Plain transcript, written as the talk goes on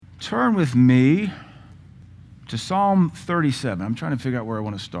Turn with me to Psalm 37. I'm trying to figure out where I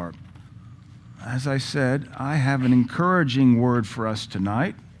want to start. As I said, I have an encouraging word for us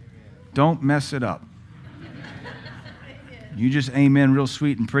tonight. Don't mess it up. You just amen real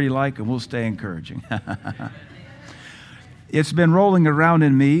sweet and pretty like, and we'll stay encouraging. It's been rolling around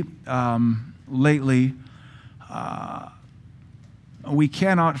in me lately. We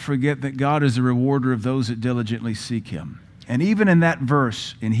cannot forget that God is a rewarder of those that diligently seek Him. And even in that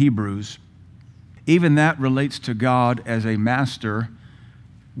verse in Hebrews, even that relates to God as a master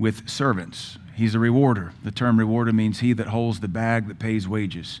with servants. He's a rewarder. The term rewarder means he that holds the bag that pays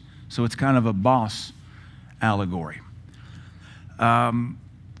wages. So it's kind of a boss allegory.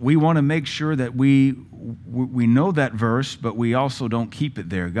 We want to make sure that we know that verse, but we also don't keep it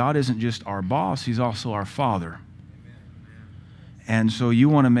there. God isn't just our boss, He's also our Father. And so you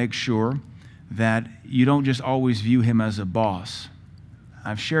want to make sure that you don't just always view Him as a boss.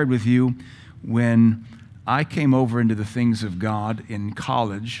 I've shared with you when I came over into the things of God in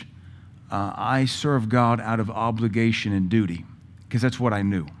college, I served God out of obligation and duty because that's what I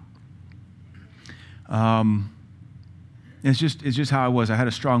knew. It's just how I was. I had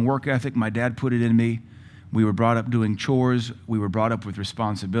a strong work ethic. My dad put it in me. We were brought up doing chores. We were brought up with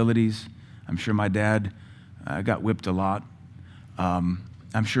responsibilities. I'm sure my dad got whipped a lot.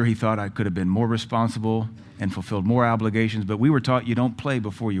 I'm sure he thought I could have been more responsible and fulfilled more obligations, but we were taught you don't play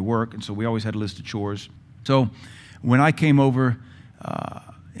before you work, and so we always had a list of chores. So when I came over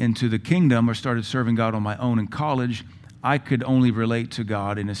into the kingdom or started serving God on my own in college, I could only relate to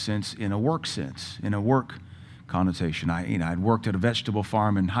God in a sense, in a work connotation. I'd worked at a vegetable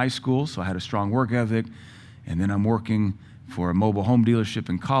farm in high school, so I had a strong work ethic, and then I'm working for a mobile home dealership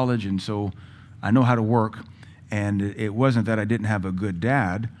in college, and so I know how to work. And it wasn't that I didn't have a good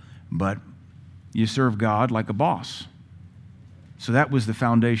dad, but you serve God like a boss. So that was the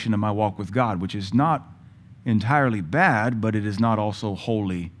foundation of my walk with God, which is not entirely bad, but it is not also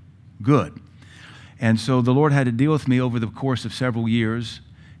wholly good. And so the Lord had to deal with me over the course of several years.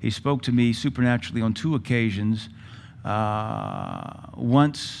 He spoke to me supernaturally on 2 occasions.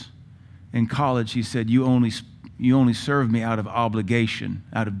 Once in college, He said, you only serve me out of obligation,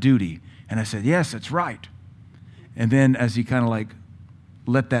 out of duty. And I said, yes, that's right. And then as he kind of like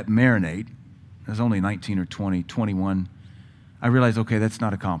let that marinate, I was only 19 or 20, 21, I realized, okay, that's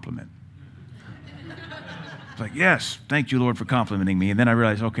not a compliment. It's like, yes, thank you, Lord, for complimenting me. And then I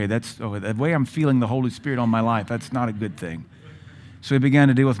realized, okay, the way I'm feeling the Holy Spirit on my life, that's not a good thing. So He began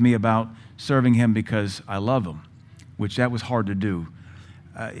to deal with me about serving Him because I love Him, which that was hard to do.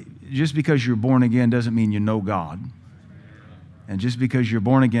 Just because you're born again doesn't mean you know God. And just because you're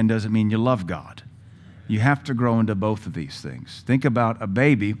born again doesn't mean you love God. You have to grow into both of these things. Think about a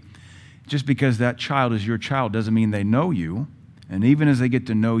baby. Just because that child is your child doesn't mean they know you. And even as they get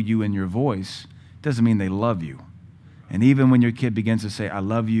to know you and your voice, doesn't mean they love you. And even when your kid begins to say, I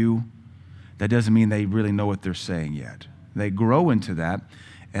love you, that doesn't mean they really know what they're saying yet. They grow into that.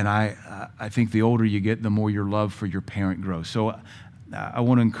 And I think the older you get, the more your love for your parent grows. So I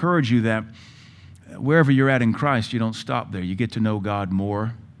want to encourage you that wherever you're at in Christ, you don't stop there. You get to know God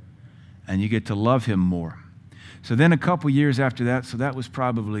more. And you get to love Him more. So then a couple years after that, so that was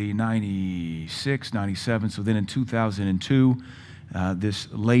probably 96, 97. So then in 2002, this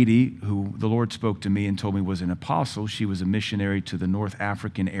lady who the Lord spoke to me and told me was an apostle, she was a missionary to the North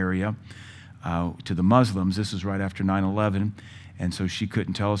African area, to the Muslims. This was right after 9/11. And so she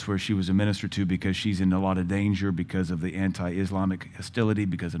couldn't tell us where she was a minister to because she's in a lot of danger because of the anti-Islamic hostility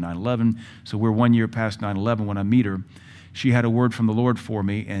because of 9/11. So we're 1 year past 9/11 when I meet her. She had a word from the Lord for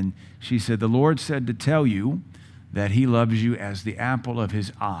me, and she said, the Lord said to tell you that He loves you as the apple of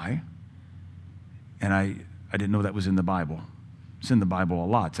His eye. And I didn't know that was in the Bible. It's in the Bible a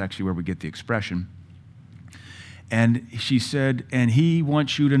lot. It's actually where we get the expression. And she said, and He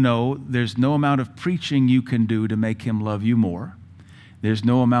wants you to know there's no amount of preaching you can do to make Him love you more. There's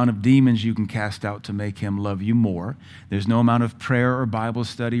no amount of demons you can cast out to make Him love you more. There's no amount of prayer or Bible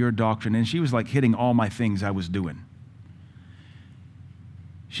study or doctrine. And she was like hitting all my things I was doing.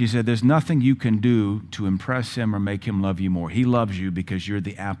 She said, there's nothing you can do to impress Him or make Him love you more. He loves you because you're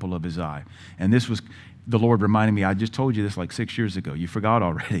the apple of His eye. And this was the Lord reminding me, I just told you this like 6 years ago. You forgot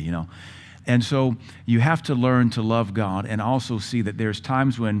already, And so you have to learn to love God and also see that there's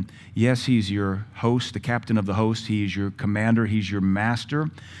times when, yes, He's your host, the captain of the host. He is your commander. He's your master.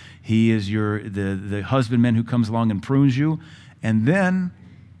 He is the husbandman who comes along and prunes you. And then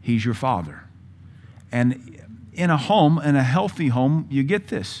He's your Father. And in a home, in a healthy home, you get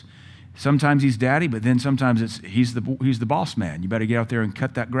this. Sometimes he's daddy, but then sometimes he's the boss man. You better get out there and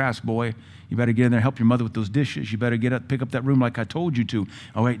cut that grass, boy. You better get in there and help your mother with those dishes. You better get up, pick up that room like I told you to.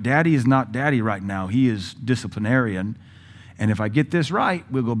 Oh, wait, daddy is not daddy right now. He is disciplinarian. And if I get this right,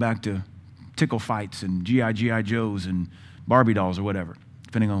 we'll go back to tickle fights and G.I. Joes and Barbie dolls or whatever,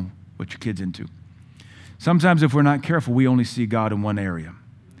 depending on what your kid's into. Sometimes if we're not careful, we only see God in one area.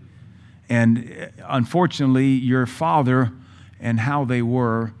 And unfortunately, your father and how they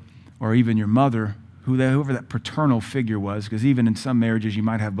were, or even your mother, whoever that paternal figure was, because even in some marriages you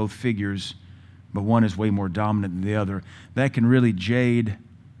might have both figures, but one is way more dominant than the other, that can really jade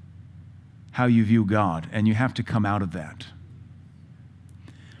how you view God, and you have to come out of that.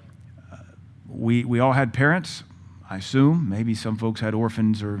 We all had parents, I assume. Maybe some folks had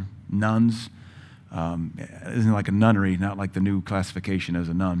orphans or nuns. Isn't like a nunnery, not like the new classification as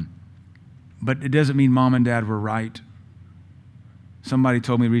a nun. But it doesn't mean mom and dad were right. Somebody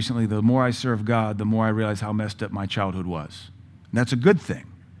told me recently, the more I serve God, the more I realize how messed up my childhood was. And that's a good thing,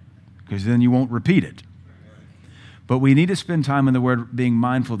 because then you won't repeat it. But we need to spend time in the Word being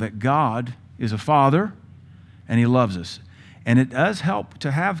mindful that God is a father and He loves us. And it does help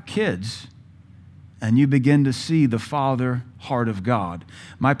to have kids and you begin to see the father heart of God.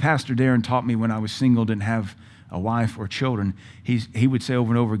 My pastor Darren taught me when I was single, didn't have a wife or children, he would say over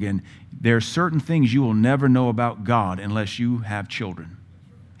and over again, there are certain things you will never know about God unless you have children.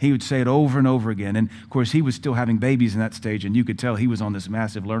 He would say it over and over again. And of course, he was still having babies in that stage, and you could tell he was on this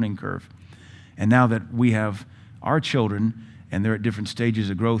massive learning curve. And now that we have our children and they're at different stages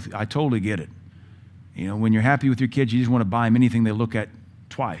of growth, I totally get it. You know, when you're happy with your kids, you just want to buy them anything they look at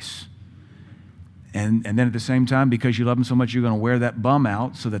twice. And then at the same time, because you love them so much, you're going to wear that bum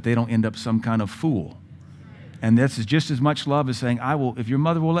out so that they don't end up some kind of fool. And that's just as much love as saying, I will, if your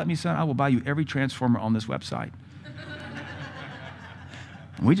mother will let me, son, I will buy you every transformer on this website.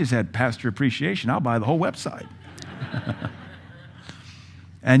 We just had pastor appreciation. I'll buy the whole website.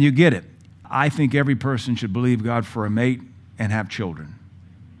 And you get it. I think every person should believe God for a mate and have children.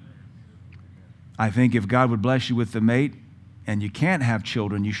 I think if God would bless you with a mate and you can't have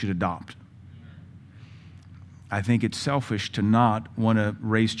children, you should adopt. I think it's selfish to not want to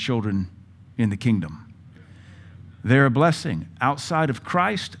raise children in the kingdom. They're a blessing. Outside of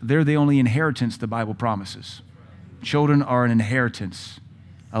Christ, they're the only inheritance the Bible promises. Children are an inheritance,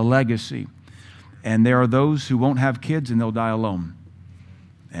 a legacy. And there are those who won't have kids and they'll die alone.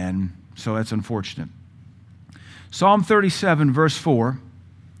 And so that's unfortunate. Psalm 37, verse 4.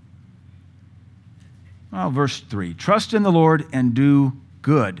 Verse 3. Trust in the Lord and do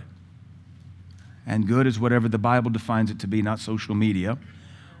good. And good is whatever the Bible defines it to be, not social media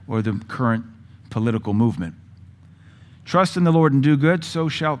or the current political movement. Trust in the Lord and do good, so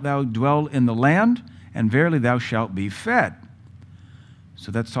shalt thou dwell in the land, and verily thou shalt be fed.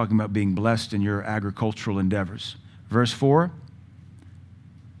 So that's talking about being blessed in your agricultural endeavors. Verse 4,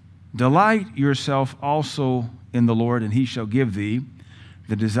 delight yourself also in the Lord, and He shall give thee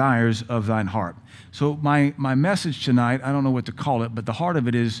the desires of thine heart. So my message tonight, I don't know what to call it, but the heart of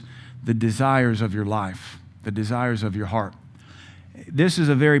it is the desires of your life, the desires of your heart. This is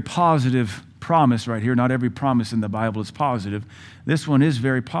a very positive promise right here. Not every promise in the Bible is positive. This one is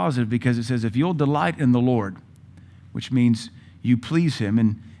very positive because it says, if you'll delight in the Lord, which means you please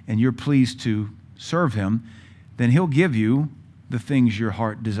Him and you're pleased to serve Him, then He'll give you the things your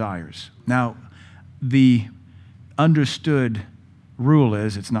heart desires. Now, the understood rule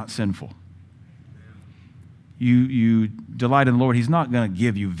is it's not sinful. You delight in the Lord, He's not going to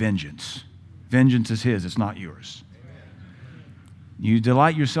give you vengeance. Vengeance is His, it's not yours. You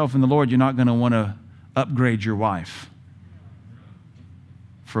delight yourself in the Lord, you're not going to want to upgrade your wife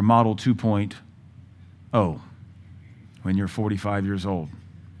for model 2.0 when you're 45 years old.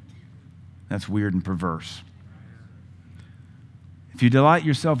 That's weird and perverse. If you delight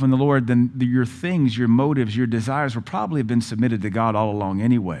yourself in the Lord, then your things, your motives, your desires will probably have been submitted to God all along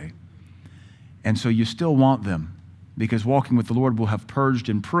anyway. And so you still want them because walking with the Lord will have purged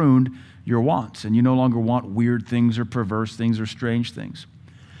and pruned your wants, and you no longer want weird things or perverse things or strange things.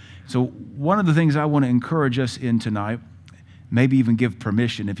 So one of the things I want to encourage us in tonight, maybe even give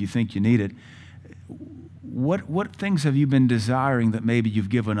permission if you think you need it, what things have you been desiring that maybe you've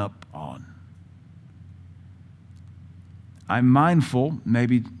given up on? I'm mindful,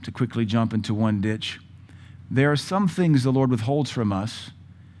 maybe to quickly jump into one ditch, there are some things the Lord withholds from us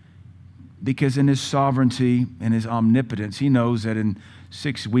because in His sovereignty and His omnipotence, He knows that in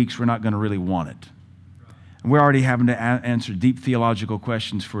 6 weeks we're not going to really want it. And we're already having to answer deep theological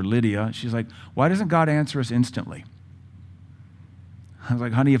questions for Lydia. She's like, why doesn't God answer us instantly? I was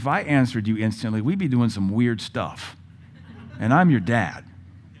like, honey, if I answered you instantly, we'd be doing some weird stuff. And I'm your dad.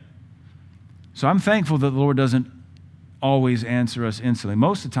 So I'm thankful that the Lord doesn't always answer us instantly.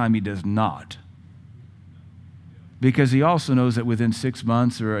 Most of the time, he does not. Because he also knows that within 6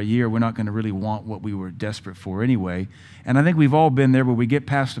 months or a year, we're not going to really want what we were desperate for anyway. And I think we've all been there where we get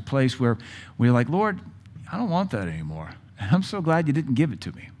past a place where we're like, Lord, I don't want that anymore. And I'm so glad you didn't give it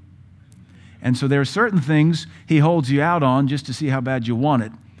to me. And so there are certain things he holds you out on just to see how bad you want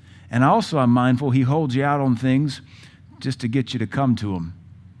it. And also I'm mindful he holds you out on things just to get you to come to him.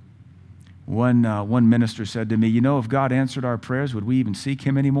 One minister said to me, you know, if God answered our prayers, would we even seek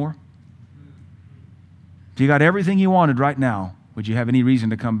him anymore? If you got everything you wanted right now, would you have any reason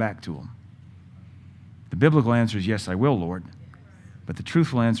to come back to him? The biblical answer is yes, I will, Lord. But the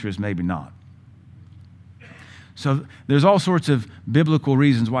truthful answer is maybe not. So there's all sorts of biblical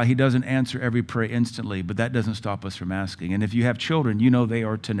reasons why he doesn't answer every prayer instantly, but that doesn't stop us from asking. And if you have children, you know they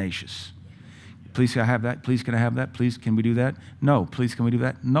are tenacious. Please, can I have that? Please, can I have that? Please, can we do that? No. Please, can we do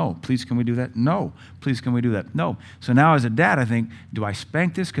that? No. Please, can we do that? No. Please, can we do that? No. So now as a dad, I think, do I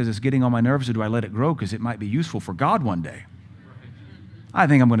spank this because it's getting on my nerves, or do I let it grow because it might be useful for God one day? I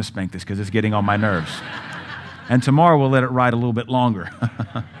think I'm going to spank this because it's getting on my nerves. And tomorrow we'll let it ride a little bit longer.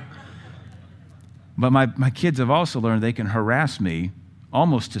 But my kids have also learned they can harass me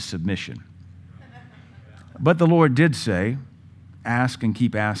almost to submission. But the Lord did say, ask and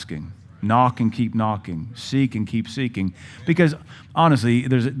keep asking. Knock and keep knocking. Seek and keep seeking. Because honestly,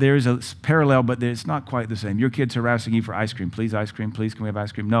 there is a parallel, but it's not quite the same. Your kid's harassing you for ice cream. Please, ice cream. Please, can we have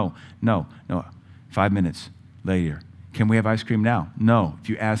ice cream? No. 5 minutes later. Can we have ice cream now? No. If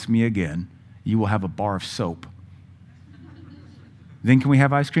you ask me again, you will have a bar of soap. Then can we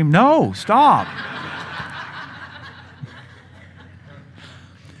have ice cream? No. Stop.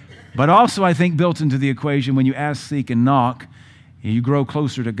 But also, I think built into the equation, when you ask, seek, and knock, you grow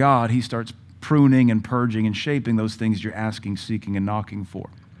closer to God, he starts pruning and purging and shaping those things you're asking, seeking, and knocking for.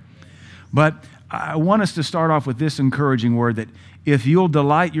 But I want us to start off with this encouraging word that if you'll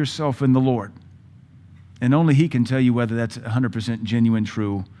delight yourself in the Lord, and only he can tell you whether that's 100% genuine,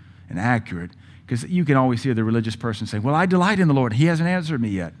 true, and accurate, because you can always hear the religious person saying, well, I delight in the Lord. He hasn't answered me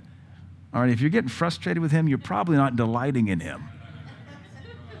yet. All right, if you're getting frustrated with him, you're probably not delighting in him.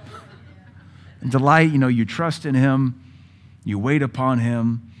 Delight, you trust in him. You wait upon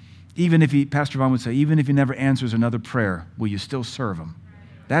him. Even if Pastor Vaughn would say, even if he never answers another prayer, will you still serve him?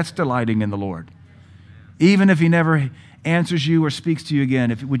 That's delighting in the Lord. Even if he never answers you or speaks to you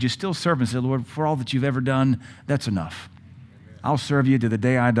again, would you still serve him and say, Lord, for all that you've ever done, that's enough. I'll serve you to the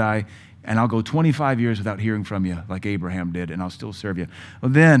day I die, and I'll go 25 years without hearing from you like Abraham did, and I'll still serve you.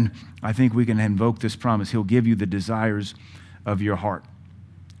 Well, then I think we can invoke this promise. He'll give you the desires of your heart.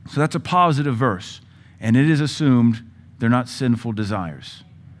 So that's a positive verse, and it is assumed they're not sinful desires.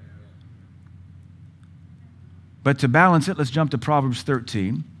 But to balance it, let's jump to Proverbs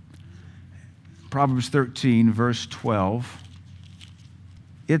 13. Proverbs 13, verse 12.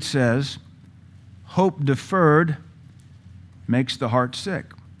 It says, hope deferred makes the heart sick,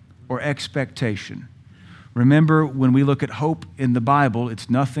 or expectation. Remember, when we look at hope in the Bible, it's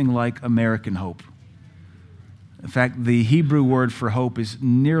nothing like American hope. In fact, the Hebrew word for hope is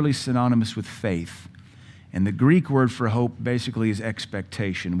nearly synonymous with faith. And the Greek word for hope basically is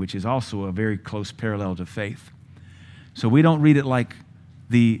expectation, which is also a very close parallel to faith. So we don't read it like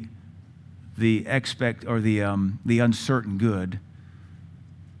the uncertain good.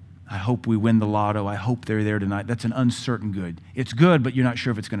 I hope we win the lotto. I hope they're there tonight. That's an uncertain good. It's good, but you're not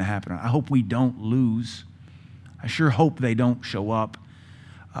sure if it's going to happen. I hope we don't lose. I sure hope they don't show up.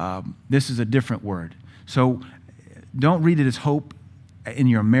 This is a different word. So don't read it as hope in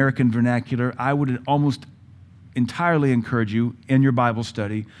your American vernacular. I would almost entirely encourage you in your Bible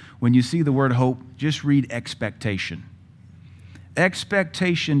study, when you see the word hope, just read expectation.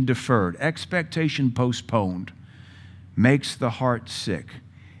 Expectation deferred, expectation postponed makes the heart sick.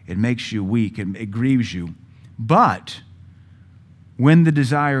 It makes you weak, and it grieves you. But when the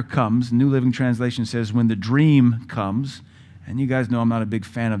desire comes, New Living Translation says when the dream comes, and you guys know I'm not a big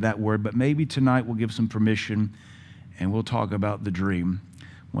fan of that word, but maybe tonight we'll give some permission and we'll talk about the dream.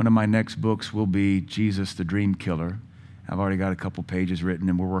 One of my next books will be Jesus, the Dream Killer. I've already got a couple pages written,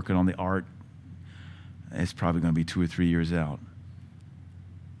 and we're working on the art. It's probably going to be 2 or 3 years out.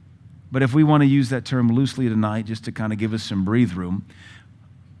 But if we want to use that term loosely tonight, just to kind of give us some breathe room,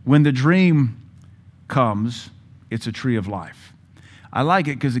 when the dream comes, it's a tree of life. I like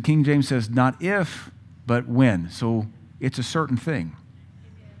it because the King James says not if, but when. So it's a certain thing.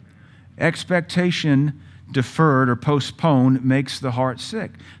 Expectation deferred or postponed makes the heart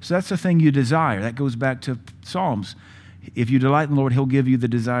sick. So that's the thing you desire. That goes back to Psalms. If you delight in the Lord, he'll give you the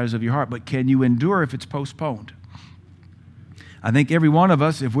desires of your heart. But can you endure if it's postponed? I think every one of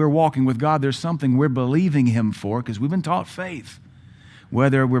us, if we're walking with God, there's something we're believing Him for because we've been taught faith.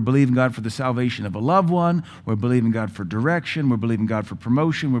 Whether we're believing God for the salvation of a loved one, we're believing God for direction, we're believing God for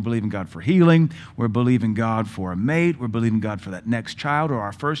promotion, we're believing God for healing, we're believing God for a mate, we're believing God for that next child or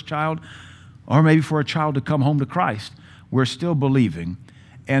our first child, or maybe for a child to come home to Christ. We're still believing,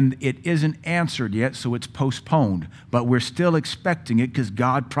 and it isn't answered yet, so it's postponed. But we're still expecting it because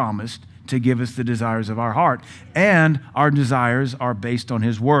God promised to give us the desires of our heart, and our desires are based on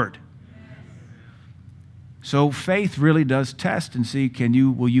His Word. So faith really does test and see,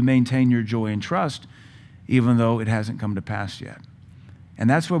 will you maintain your joy and trust even though it hasn't come to pass yet? And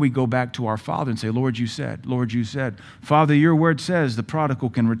that's where we go back to our Father and say, Lord, you said. Lord, you said. Father, your word says the prodigal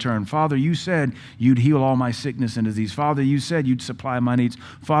can return. Father, you said you'd heal all my sickness and disease. Father, you said you'd supply my needs.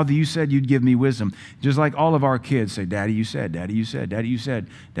 Father, you said you'd give me wisdom. Just like all of our kids say, Daddy, you said, Daddy, you said, Daddy, you said,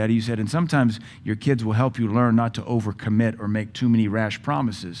 Daddy, you said. And sometimes your kids will help you learn not to overcommit or make too many rash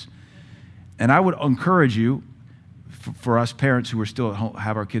promises. And I would encourage you, for us parents who are still at home,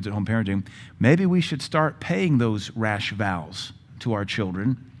 have our kids at home parenting, maybe we should start paying those rash vows to our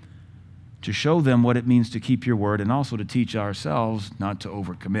children to show them what it means to keep your word and also to teach ourselves not to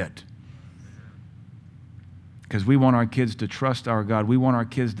overcommit. Because we want our kids to trust our God. We want our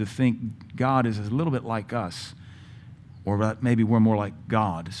kids to think God is a little bit like us, or that maybe we're more like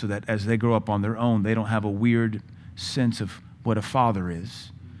God, so that as they grow up on their own, they don't have a weird sense of what a father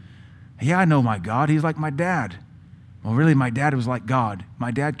is. Yeah, I know my God. He's like my dad. Well, really, my dad was like God. My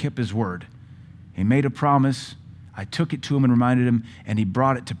dad kept his word. He made a promise. I took it to him and reminded him, and he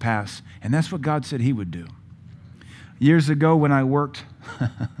brought it to pass. And that's what God said he would do. Years ago when I worked,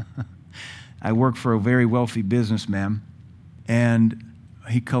 I worked for a very wealthy businessman, and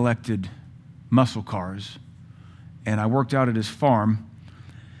he collected muscle cars. And I worked out at his farm.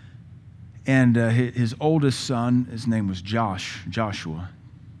 And his oldest son, his name was Joshua.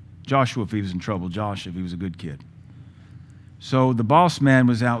 Joshua if he was in trouble, Josh if he was a good kid. So the boss man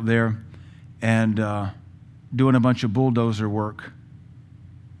was out there and doing a bunch of bulldozer work.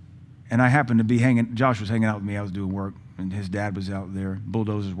 And I happened to be Josh was hanging out with me. I was doing work, and his dad was out there,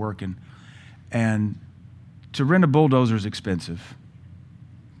 bulldozers working. And to rent a bulldozer is expensive.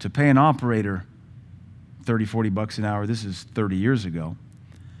 To pay an operator $30, $40 an hour, this is 30 years ago.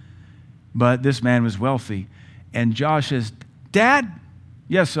 But this man was wealthy. And Josh says, Dad,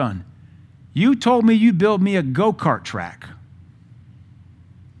 yes, son, you told me you'd build me a go-kart track.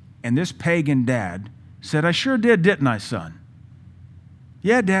 And this pagan dad said, I sure did, didn't I, son?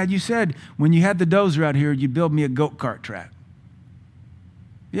 Yeah, Dad, you said when you had the dozer out here, you'd build me a go-kart track.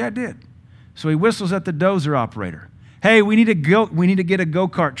 Yeah, I did. So he whistles at the dozer operator. Hey, we need to get a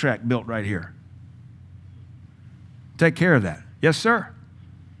go-kart track built right here. Take care of that. Yes, sir.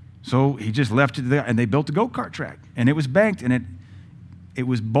 So he just left it there, and they built a go-kart track. And it was banked, and it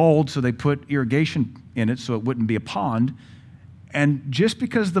was bowled, so they put irrigation in it so it wouldn't be a pond. And just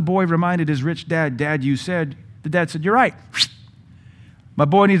because the boy reminded his rich dad, Dad, you said, the dad said, you're right. My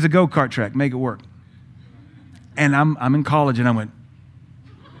boy needs a go-kart track. Make it work. And I'm in college, and I went,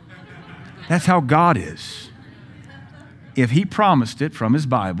 that's how God is. If he promised it from his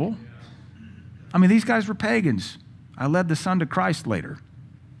Bible, I mean, these guys were pagans. I led the son to Christ later.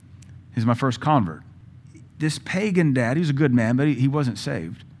 He's my first convert. This pagan dad, he was a good man, but he wasn't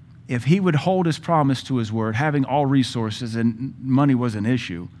saved. If he would hold his promise to his word, having all resources and money was an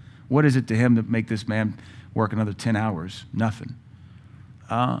issue, what is it to him to make this man work another 10 hours? Nothing.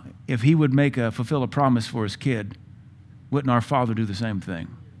 If he would fulfill a promise for his kid, wouldn't our Father do the same thing?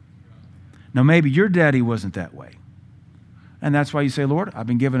 Now, maybe your daddy wasn't that way. And that's why you say, Lord, I've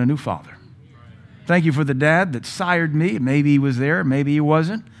been given a new father. Thank you for the dad that sired me. Maybe he was there, maybe he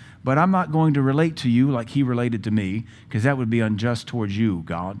wasn't. But I'm not going to relate to you like he related to me, because that would be unjust towards you,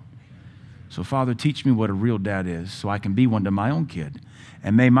 God. So, Father, teach me what a real dad is so I can be one to my own kid.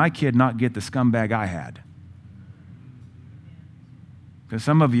 And may my kid not get the scumbag I had. Because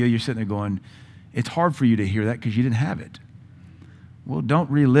some of you, you're sitting there going, it's hard for you to hear that because you didn't have it. Well, don't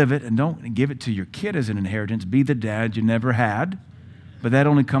relive it and don't give it to your kid as an inheritance. Be the dad you never had. But that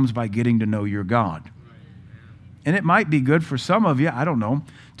only comes by getting to know your God. And it might be good for some of you, I don't know,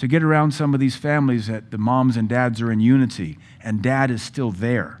 to get around some of these families that the moms and dads are in unity and dad is still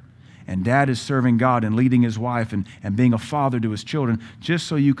there. And dad is serving God and leading his wife and being a father to his children, just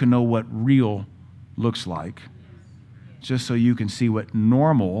so you can know what real looks like. Just so you can see what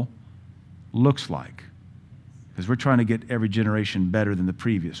normal looks like. Because we're trying to get every generation better than the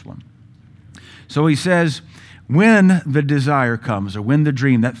previous one. So he says, when the desire comes, or when the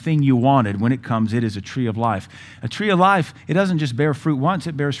dream, that thing you wanted, when it comes, it is a tree of life. A tree of life, it doesn't just bear fruit once,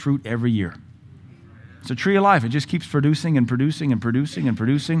 it bears fruit every year. It's a tree of life. It just keeps producing and producing and producing and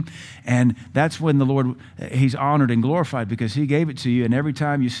producing. And that's when the Lord, He's honored and glorified because He gave it to you. And every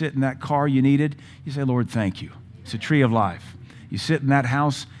time you sit in that car you needed, you say, Lord, thank you. It's a tree of life. You sit in that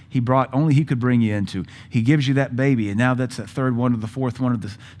house only He could bring you into. He gives you that baby. And now that's the third one or the fourth one or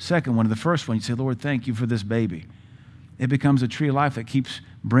the second one or the first one. You say, Lord, thank you for this baby. It becomes a tree of life that keeps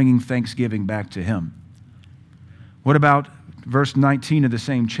bringing thanksgiving back to Him. What about verse 19 of the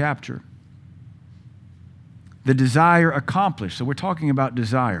same chapter? The desire accomplished. So we're talking about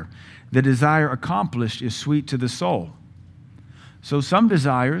desire. The desire accomplished is sweet to the soul. So some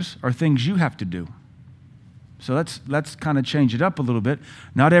desires are things you have to do. So let's kind of change it up a little bit.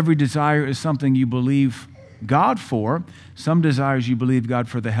 Not every desire is something you believe God for. Some desires you believe God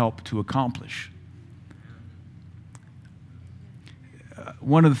for the help to accomplish.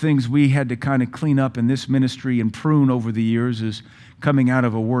 One of the things we had to kind of clean up in this ministry and prune over the years is coming out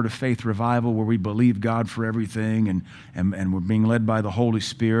of a Word of Faith revival where we believe God for everything and we're being led by the Holy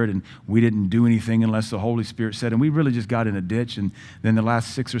Spirit, and we didn't do anything unless the Holy Spirit said, and we really just got in a ditch. And then the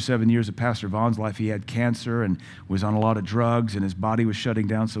last 6 or 7 years of Pastor Vaughn's life, he had cancer and was on a lot of drugs and his body was shutting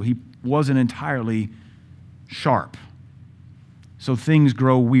down, so he wasn't entirely sharp. So things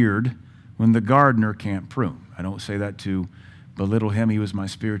grow weird when the gardener can't prune. I don't say that to belittle him. He was my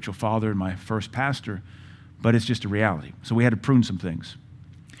spiritual father and my first pastor, but it's just a reality. So we had to prune some things.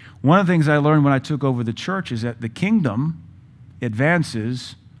 One of the things I learned when I took over the church is that the kingdom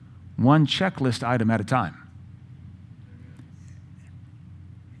advances one checklist item at a time.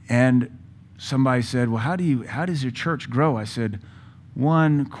 And somebody said, well, how does your church grow? I said,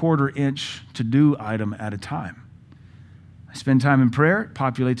 1/4 inch to-do item at a time. I spend time in prayer, it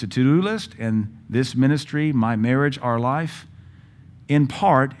populates a to-do list, and this ministry, my marriage, our life, in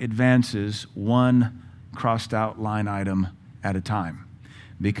part advances one crossed out line item at a time,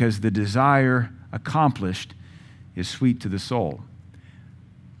 because the desire accomplished is sweet to the soul.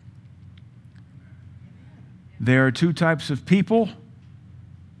 There are 2 types of people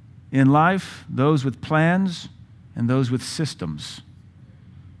in life, those with plans and those with systems.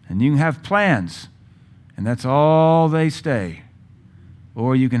 And you can have plans, and that's all they stay.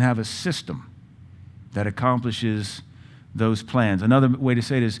 Or you can have a system that accomplishes those plans. Another way to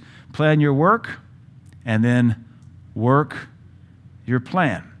say it is plan your work, and then work your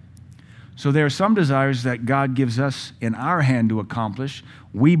plan. So there are some desires that God gives us in our hand to accomplish.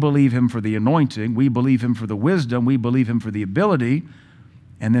 We believe Him for the anointing. We believe Him for the wisdom. We believe Him for the ability.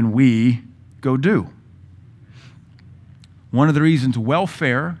 And then we go do. One of the reasons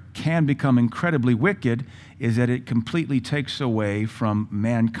welfare can become incredibly wicked is that it completely takes away from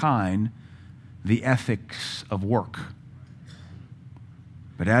mankind the ethics of work.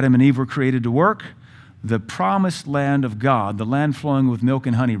 But Adam and Eve were created to work. The promised land of God, the land flowing with milk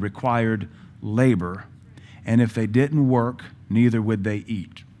and honey, required labor. And if they didn't work, neither would they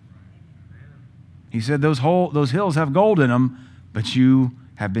eat. He said, those hills have gold in them, but you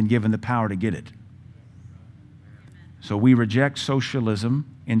have been given the power to get it. So we reject socialism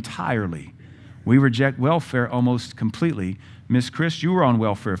entirely. We reject welfare almost completely. Miss Chris, you were on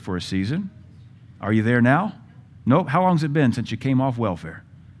welfare for a season. Are you there now? Nope. How long has it been since you came off welfare?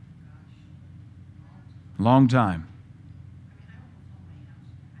 Long time.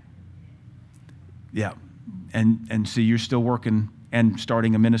 Yeah. And see, you're still working and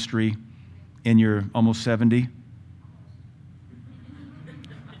starting a ministry in your almost 70.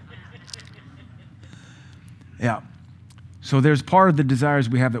 Yeah. So there's part of the desires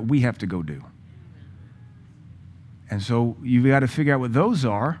we have that we have to go do. And so you've got to figure out what those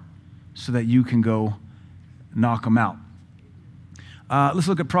are so that you can go knock them out. Let's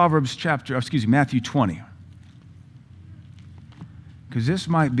look at Matthew 20. Because this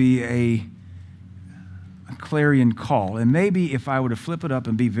might be a clarion call. And maybe if I were to flip it up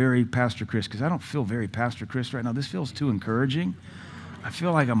and be very Pastor Chris, because I don't feel very Pastor Chris right now. This feels too encouraging. I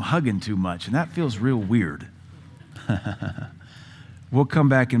feel like I'm hugging too much, and that feels real weird. We'll come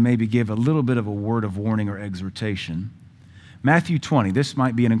back and maybe give a little bit of a word of warning or exhortation. Matthew 20, this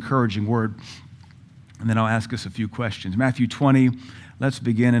might be an encouraging word, and then I'll ask us a few questions. Matthew 20, let's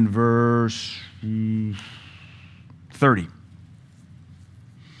begin in verse 30.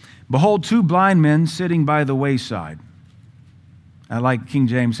 Behold, 2 blind men sitting by the wayside. I like King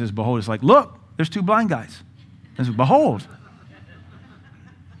James says, behold, it's like, look, there's 2 blind guys. It's, behold.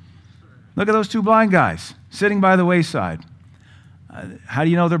 Look at those 2 blind guys sitting by the wayside. How do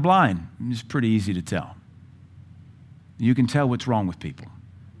you know they're blind? It's pretty easy to tell. You can tell what's wrong with people.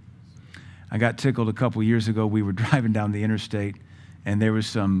 I got tickled a couple years ago. We were driving down the interstate, and there was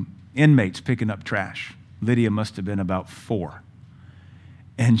some inmates picking up trash. Lydia must have been about 4.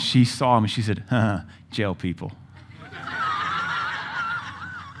 And And she saw him and she said, jail people.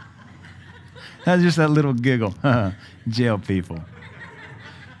 That's just that little giggle. Jail people.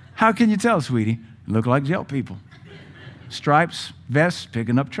 How can you tell, sweetie? Look like jail people. Stripes, vests,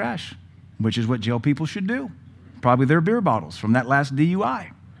 picking up trash, which is what jail people should do. Probably their beer bottles from that last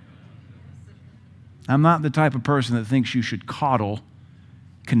DUI. I'm not the type of person that thinks you should coddle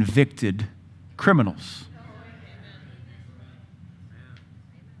convicted criminals.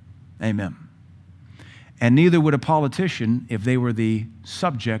 Amen. And neither would a politician if they were the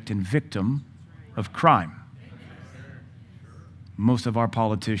subject and victim of crime. Most of our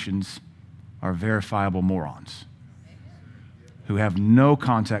politicians are verifiable morons who have no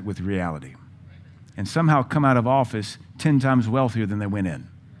contact with reality and somehow come out of office 10 times wealthier than they went in.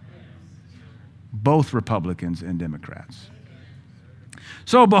 Both Republicans and Democrats.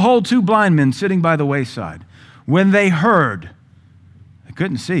 So behold, two blind men sitting by the wayside. When they heard, they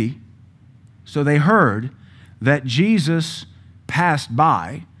couldn't see, so they heard that Jesus passed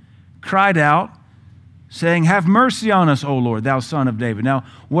by, cried out, saying, have mercy on us, O Lord, thou Son of David. Now,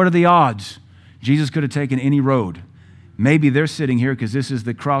 what are the odds? Jesus could have taken any road. Maybe they're sitting here because this is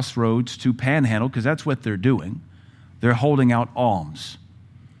the crossroads to Panhandle, because that's what they're doing. They're holding out alms.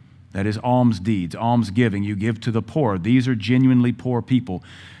 That is alms deeds, alms giving. You give to the poor. These are genuinely poor people.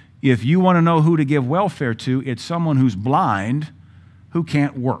 If you want to know who to give welfare to, it's someone who's blind who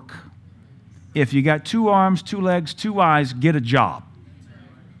can't work. If you got 2 arms, 2 legs, 2 eyes, get a job.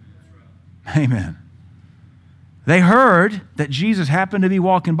 Amen. They heard that Jesus happened to be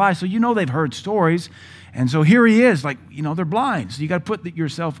walking by. So they've heard stories. And so here he is, they're blind. So you got to put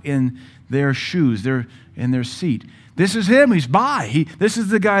yourself in their shoes, in their seat. This is him. He's by. This is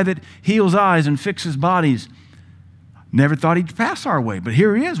the guy that heals eyes and fixes bodies. Never thought he'd pass our way, but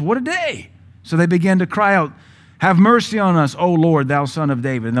here he is. What a day. So they began to cry out, have mercy on us, O Lord, thou Son of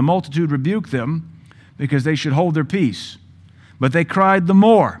David. And the multitude rebuked them because they should hold their peace. But they cried the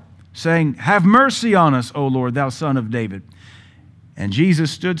more, saying, have mercy on us, O Lord, thou Son of David. And Jesus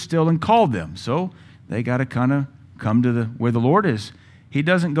stood still and called them. So they got to kind of come to where the Lord is. He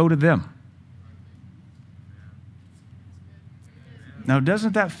doesn't go to them. Now,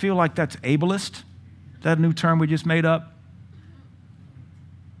 doesn't that feel like that's ableist? Is that a new term we just made up?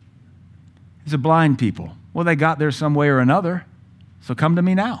 These are blind people. Well, they got there some way or another, so come to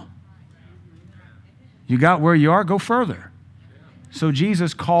me now. You got where you are, go further. So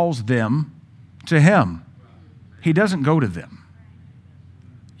Jesus calls them to him. He doesn't go to them.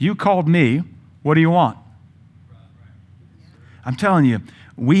 You called me. What do you want? I'm telling you,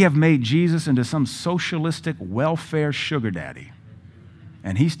 we have made Jesus into some socialistic welfare sugar daddy.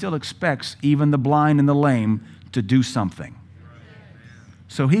 And he still expects even the blind and the lame to do something.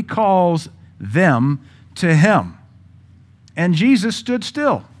 So he calls them to him. And Jesus stood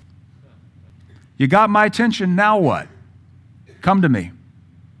still. You got my attention, now what? Come to me.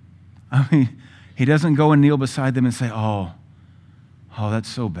 I mean, he doesn't go and kneel beside them and say, oh, that's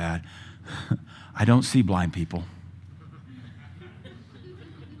so bad. I don't see blind people.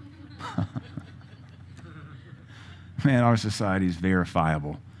 Man, our society is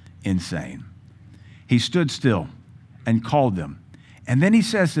verifiable, insane. He stood still and called them. And then he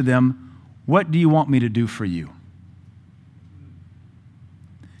says to them, what do you want me to do for you?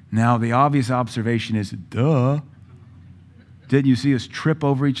 Now, the obvious observation is, duh. Didn't you see us trip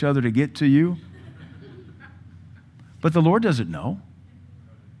over each other to get to you? But the Lord doesn't know.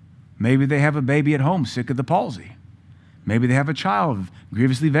 Maybe they have a baby at home sick of the palsy. Maybe they have a child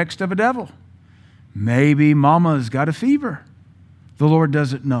grievously vexed of a devil. Maybe mama's got a fever. The Lord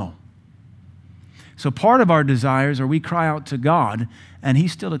doesn't know. So part of our desires are we cry out to God, and he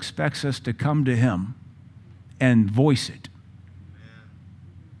still expects us to come to him and voice it.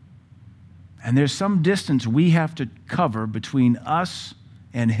 And there's some distance we have to cover between us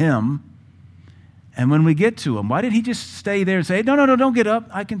and him. And when we get to him, why did he just stay there and say, no, don't get up.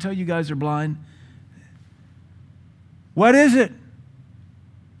 I can tell you guys are blind. What is it?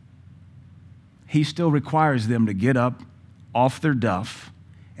 He still requires them to get up off their duff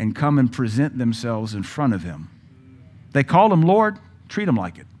and come and present themselves in front of him. They call him Lord, treat him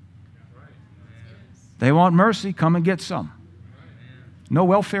like it. They want mercy, come and get some. No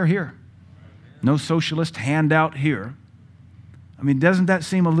welfare here. No socialist handout here. I mean, doesn't that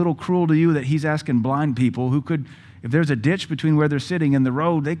seem a little cruel to you that he's asking blind people who could, if there's a ditch between where they're sitting and the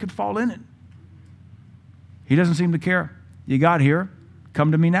road, they could fall in it. He doesn't seem to care. You got here,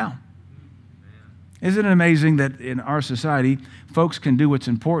 come to me now. Isn't it amazing that in our society, folks can do what's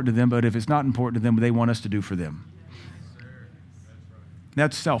important to them, but if it's not important to them, they want us to do for them?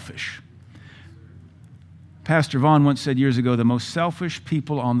 That's selfish. Pastor Vaughn once said years ago, the most selfish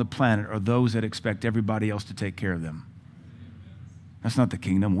people on the planet are those that expect everybody else to take care of them. That's not the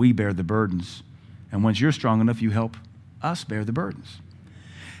kingdom. We bear the burdens. And once you're strong enough, you help us bear the burdens.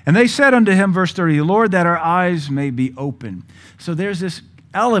 And they said unto him, verse 30, Lord, that our eyes may be open. So there's this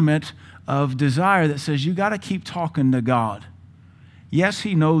element of desire that says you got to keep talking to God. Yes,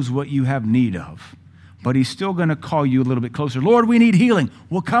 he knows what you have need of, but he's still going to call you a little bit closer. Lord, we need healing.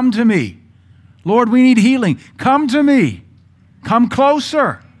 Well, come to me. Lord, we need healing. Come to me. Come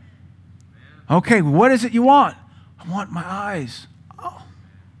closer. Okay, what is it you want? I want my eyes. Oh.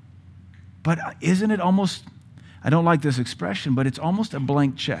 But isn't it almost, I don't like this expression, but it's almost a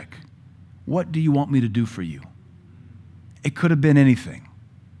blank check. What do you want me to do for you? It could have been anything.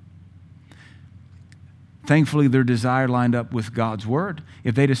 Thankfully, their desire lined up with God's word.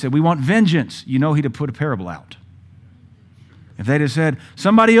 If they'd have said, we want vengeance, you know he'd have put a parable out. If they'd have said,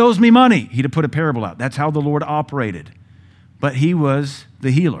 somebody owes me money, he'd have put a parable out. That's how the Lord operated. But he was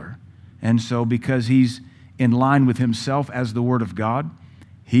the healer. And so because he's in line with himself as the word of God,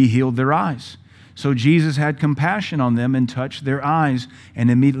 he healed their eyes. So Jesus had compassion on them and touched their eyes, and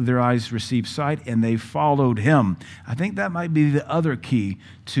immediately their eyes received sight, and they followed him. I think that might be the other key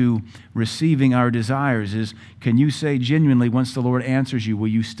to receiving our desires is, can you say genuinely, once the Lord answers you, will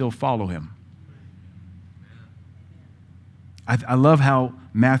you still follow him? I love how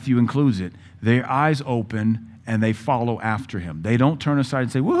Matthew includes it. Their eyes open, and they follow after him. They don't turn aside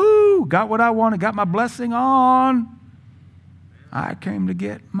and say, woohoo, got what I wanted, got my blessing on. I came to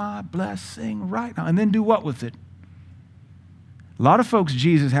get my blessing right now. And then do what with it? A lot of folks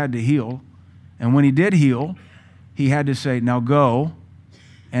Jesus had to heal. And when he did heal, he had to say, now go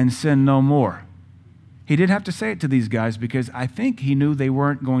and sin no more. He didn't have to say it to these guys because I think he knew they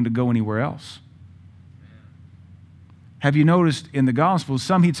weren't going to go anywhere else. Have you noticed in the Gospels,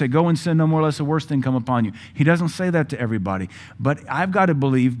 some he'd say, go and sin no more, lest the worst thing come upon you. He doesn't say that to everybody. But I've got to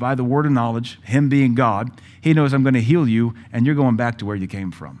believe by the word of knowledge, him being God, he knows I'm going to heal you and you're going back to where you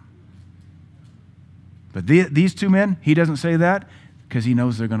came from. But these two men, he doesn't say that because he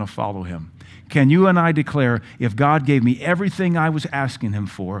knows they're going to follow him. Can you and I declare, if God gave me everything I was asking him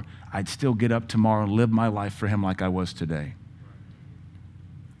for, I'd still get up tomorrow and live my life for him like I was today?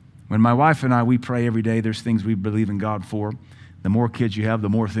 When my wife and I, we pray every day, there's things we believe in God for. The more kids you have, the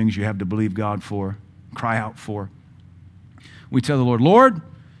more things you have to believe God for, cry out for. We tell the Lord, Lord,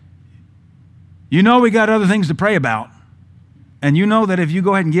 you know we got other things to pray about. And you know that if you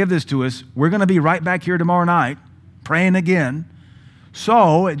go ahead and give this to us, we're going to be right back here tomorrow night praying again.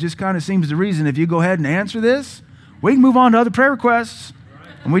 So it just kind of seems the reason if you go ahead and answer this, we can move on to other prayer requests.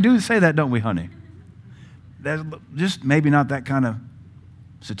 And we do say that, don't we, honey? That's just maybe not that kind of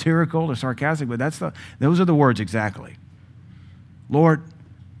satirical or sarcastic, but those are the words exactly. Lord,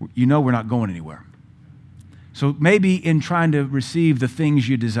 you know we're not going anywhere. So maybe in trying to receive the things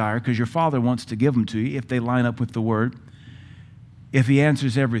you desire, because your Father wants to give them to you if they line up with the Word, if he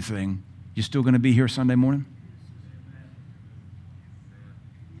answers everything, you still going to be here Sunday morning?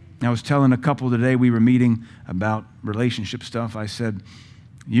 I was telling a couple today, we were meeting about relationship stuff. I said,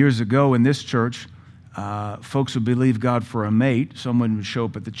 years ago in this church, folks would believe God for a mate. Someone would show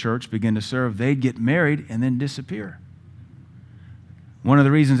up at the church, begin to serve. They'd get married and then disappear. One of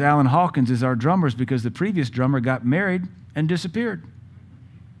the reasons Alan Hawkins is our drummer is because the previous drummer got married and disappeared.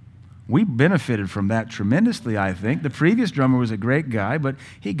 We benefited from that tremendously, I think. The previous drummer was a great guy, but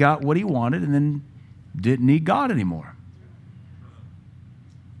he got what he wanted and then didn't need God anymore.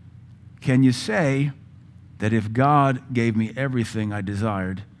 Can you say that if God gave me everything I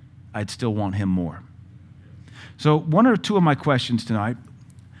desired, I'd still want him more? So one or two of my questions tonight,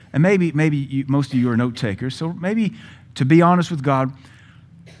 and maybe most of you are note takers, so maybe to be honest with God,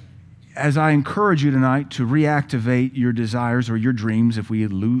 as I encourage you tonight to reactivate your desires or your dreams, if we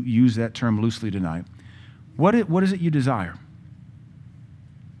use that term loosely tonight, what is it you desire?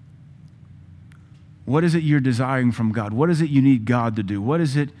 What is it you're desiring from God? What is it you need God to do? What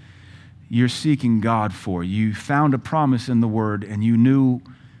is it you're seeking God for? You found a promise in the Word and you knew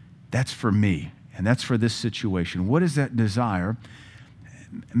that's for me and that's for this situation. What is that desire?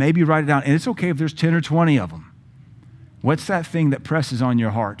 Maybe write it down, and it's okay if there's 10 or 20 of them. What's that thing that presses on your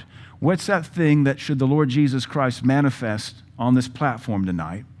heart? What's that thing that should the Lord Jesus Christ manifest on this platform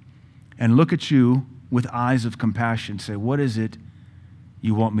tonight and look at you with eyes of compassion, say, what is it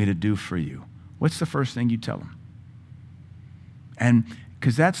you want me to do for you? What's the first thing you tell them? And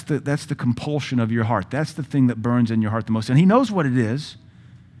because that's the compulsion of your heart. That's the thing that burns in your heart the most. And he knows what it is,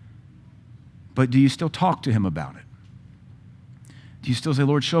 but do you still talk to him about it? Do you still say,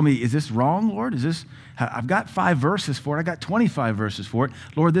 Lord, show me, is this wrong, Lord? I've got 5 verses for it. I got 25 verses for it.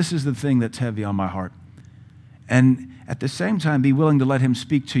 Lord, this is the thing that's heavy on my heart. And at the same time, be willing to let him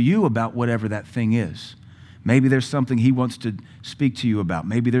speak to you about whatever that thing is. Maybe there's something he wants to speak to you about.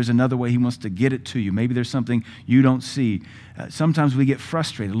 Maybe there's another way he wants to get it to you. Maybe there's something you don't see. Sometimes we get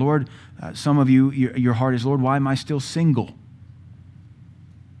frustrated. Lord, some of you, your heart is, Lord, why am I still single?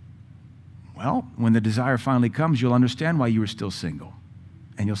 Well, when the desire finally comes, you'll understand why you were still single.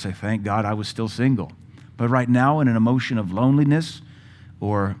 And you'll say, thank God I was still single. But right now, in an emotion of loneliness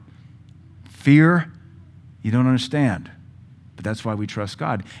or fear, you don't understand. But that's why we trust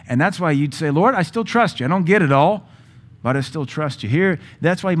God. And that's why you'd say, Lord, I still trust you. I don't get it all, but I still trust you. Here,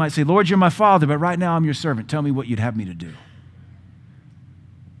 that's why you might say, Lord, you're my Father, but right now I'm your servant. Tell me what you'd have me to do.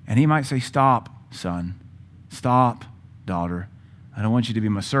 And he might say, stop, son. Stop, daughter. I don't want you to be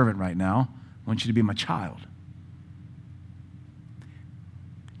my servant right now. I want you to be my child.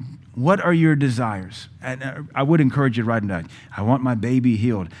 What are your desires? And I would encourage you to write them down. I want my baby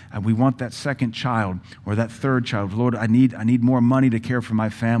healed. We want that second child or that third child. Lord, I need more money to care for my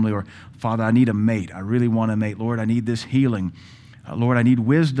family. Or, Father, I need a mate. I really want a mate. Lord, I need this healing. Lord, I need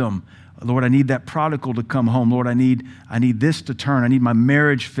wisdom. Lord, I need that prodigal to come home. Lord, I need this to turn. I need my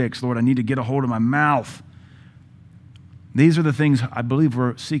marriage fixed. Lord, I need to get a hold of my mouth. These are the things I believe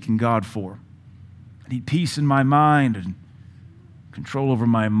we're seeking God for. I need peace in my mind and control over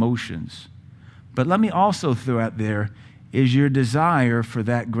my emotions. But let me also throw out there, is your desire for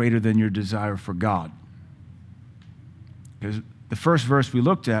that greater than your desire for God? Because the first verse we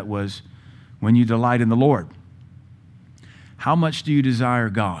looked at was, when you delight in the Lord. How much do you desire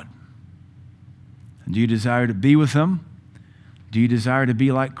God? Do you desire to be with Him? Do you desire to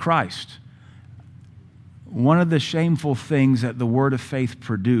be like Christ? One of the shameful things that the Word of Faith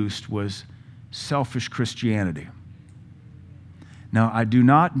produced was selfish Christianity. Now, I do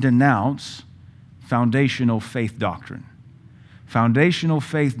not denounce foundational faith doctrine. Foundational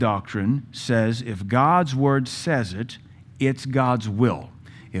faith doctrine says if God's Word says it, it's God's will.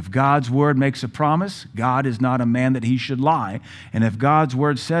 If God's Word makes a promise, God is not a man that He should lie. And if God's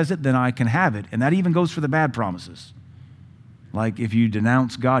Word says it, then I can have it. And that even goes for the bad promises. Like if you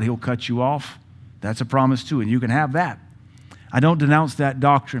denounce God, He'll cut you off. That's a promise too, and you can have that. I don't denounce that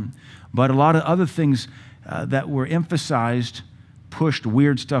doctrine. But a lot of other things that were emphasized pushed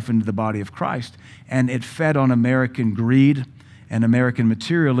weird stuff into the body of Christ, and it fed on American greed and American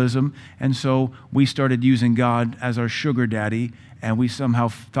materialism, and so we started using God as our sugar daddy, and we somehow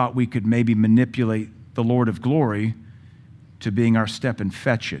thought we could maybe manipulate the Lord of glory to being our step and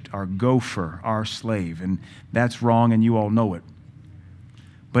fetch it, our gopher, our slave, and that's wrong, and you all know it.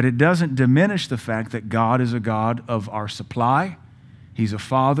 But it doesn't diminish the fact that God is a God of our supply. He's a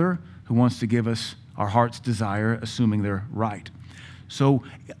Father who wants to give us our heart's desire, assuming they're right. So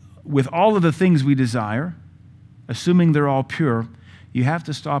with all of the things we desire, assuming they're all pure, you have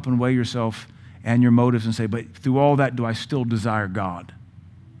to stop and weigh yourself and your motives and say, but through all that, do I still desire God?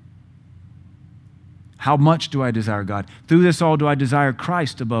 How much do I desire God? Through this all, do I desire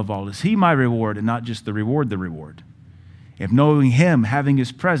Christ above all? Is He my reward and not just the reward? If knowing Him, having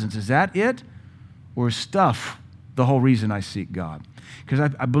His presence, is that it? Or is stuff the whole reason I seek God?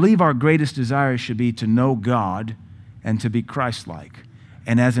 Because I believe our greatest desire should be to know God and to be Christ-like.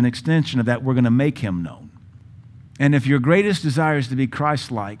 And as an extension of that, we're going to make Him known. And if your greatest desire is to be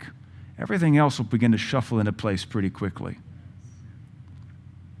Christ-like, everything else will begin to shuffle into place pretty quickly.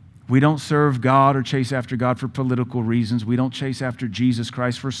 We don't serve God or chase after God for political reasons. We don't chase after Jesus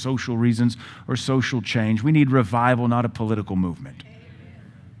Christ for social reasons or social change. We need revival, not a political movement.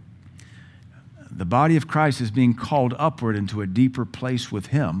 The body of Christ is being called upward into a deeper place with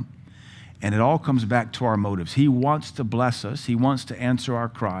Him. And it all comes back to our motives. He wants to bless us. He wants to answer our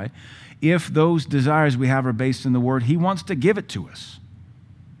cry. If those desires we have are based in the Word, He wants to give it to us.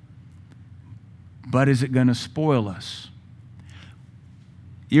 But is it going to spoil us?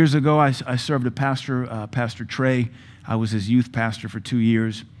 Years ago, I served a pastor, Pastor Trey. I was his youth pastor for 2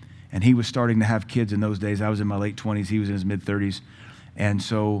 years, and he was starting to have kids in those days. I was in my late 20s. He was in his mid-30s. And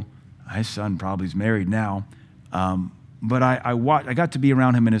so his son probably is married now. But I got to be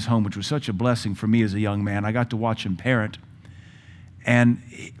around him in his home, which was such a blessing for me as a young man. I got to watch him parent. And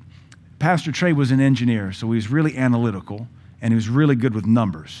Pastor Trey was an engineer, so he was really analytical, and he was really good with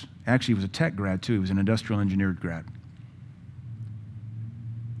numbers. Actually, he was a tech grad, too. He was an industrial engineer grad.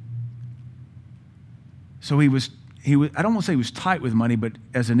 So he was, I don't want to say he was tight with money, but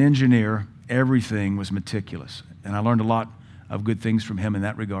as an engineer, everything was meticulous. And I learned a lot of good things from him in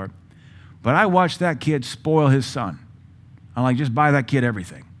that regard. But I watched that kid spoil his son. I'm like, just buy that kid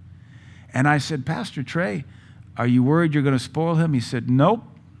everything. And I said, Pastor Trey, are you worried you're going to spoil him? He said, nope.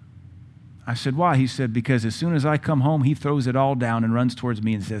 I said, why? He said, because as soon as I come home, he throws it all down and runs towards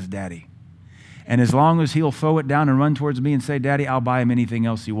me and says, Daddy. And as long as he'll throw it down and run towards me and say, Daddy, I'll buy him anything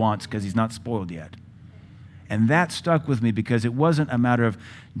else he wants because he's not spoiled yet. And that stuck with me because it wasn't a matter of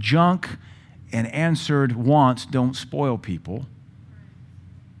junk and answered wants don't spoil people.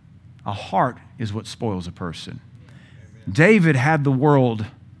 A heart is what spoils a person. David had the world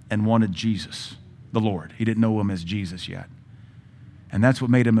and wanted Jesus, the Lord. He didn't know him as Jesus yet. And that's what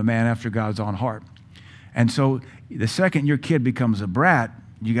made him a man after God's own heart. And so the second your kid becomes a brat,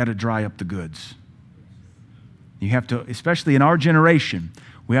 you got to dry up the goods. You have to, especially in our generation,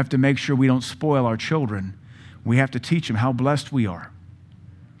 we have to make sure we don't spoil our children. We have to teach them how blessed we are.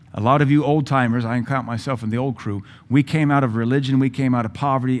 A lot of you old timers, I can count myself in the old crew, we came out of religion, we came out of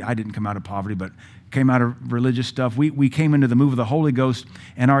poverty. I didn't come out of poverty, but came out of religious stuff. We came into the move of the Holy Ghost,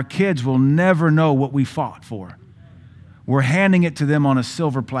 and our kids will never know what we fought for. We're handing it to them on a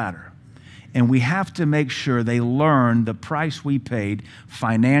silver platter. And we have to make sure they learn the price we paid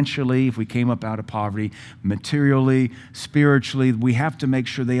financially, if we came up out of poverty, materially, spiritually. We have to make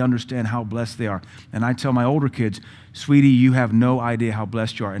sure they understand how blessed they are. And I tell my older kids, sweetie, you have no idea how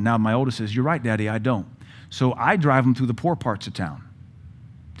blessed you are. And now my oldest says, you're right, Daddy, I don't. So I drive them through the poor parts of town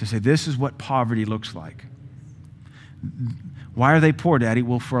to say, this is what poverty looks like. Why are they poor, Daddy?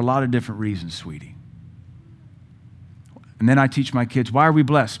 Well, for a lot of different reasons, sweetie. And then I teach my kids, why are we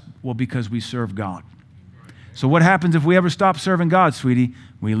blessed? Well, because we serve God. So what happens if we ever stop serving God, sweetie?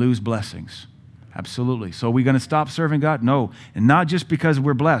 We lose blessings. Absolutely. So are we going to stop serving God? No. And not just because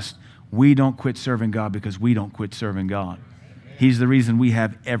we're blessed. We don't quit serving God because we don't quit serving God. He's the reason we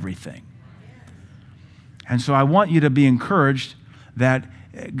have everything. And so I want you to be encouraged that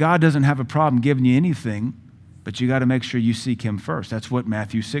God doesn't have a problem giving you anything, but you got to make sure you seek him first. That's what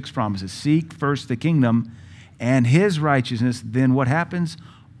Matthew 6 promises. Seek first the kingdom and his righteousness, then what happens?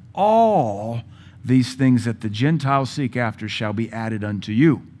 All these things that the Gentiles seek after shall be added unto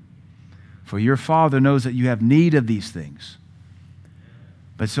you. For your Father knows that you have need of these things.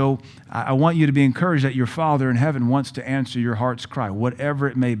 But so I want you to be encouraged that your Father in heaven wants to answer your heart's cry, whatever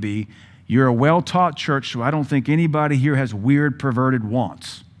it may be. You're a well-taught church, so I don't think anybody here has weird, perverted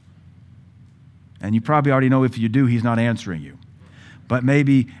wants. And you probably already know if you do, he's not answering you. But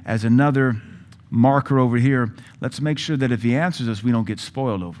maybe as another marker over here, let's make sure that if he answers us, we don't get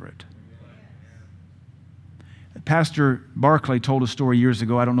spoiled over it. Pastor Barclay told a story years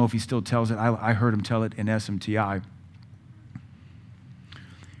ago. I don't know if he still tells it. I heard him tell it in SMTI.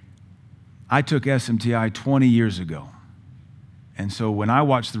 I took SMTI 20 years ago. And so when I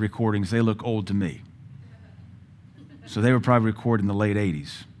watch the recordings, they look old to me. So they were probably recorded in the late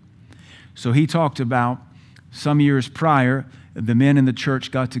 80s. So he talked about some years prior, the men in the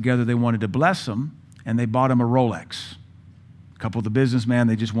church got together, they wanted to bless him, and they bought him a Rolex. A couple of the businessmen,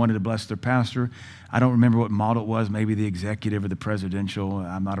 they just wanted to bless their pastor. I don't remember what model it was, maybe the executive or the presidential.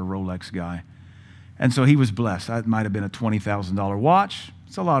 I'm not a Rolex guy. And so he was blessed. That might have been a $20,000 watch.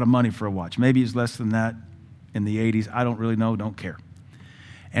 It's a lot of money for a watch. Maybe it's less than that in the 80s. I don't really know, don't care.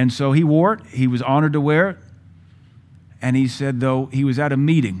 And so he wore it. He was honored to wear it. And he said, though, he was at a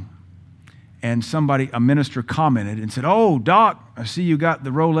meeting, and a minister commented and said, oh, Doc, I see you got the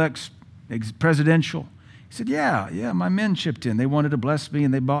Rolex presidential. He said, yeah, my men chipped in. They wanted to bless me,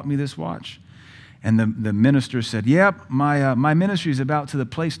 and they bought me this watch. And the minister said, yep, my ministry is about to the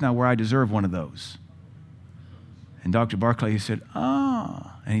place now where I deserve one of those. And Dr. Barclay, he said,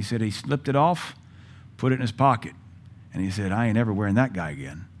 and he said he slipped it off, put it in his pocket. And he said, I ain't ever wearing that guy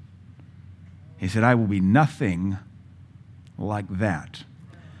again. He said, I will be nothing like that.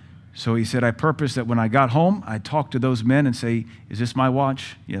 So he said, I purposed that when I got home, I'd talk to those men and say, is this my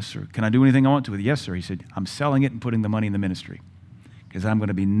watch? Yes, sir. Can I do anything I want to with it? Yes, sir. He said, I'm selling it and putting the money in the ministry because I'm going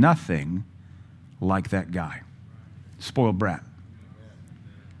to be nothing like that guy. Spoiled brat.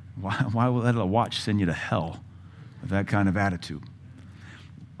 Why will let a watch send you to hell with that kind of attitude?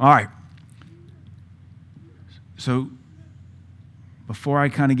 All right. So before I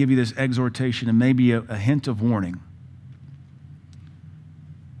kind of give you this exhortation and maybe a hint of warning,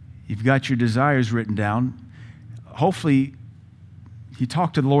 you've got your desires written down. Hopefully, you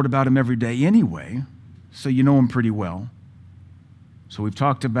talk to the Lord about them every day anyway, so you know them pretty well. So we've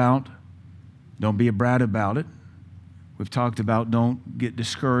talked about don't be a brat about it. We've talked about don't get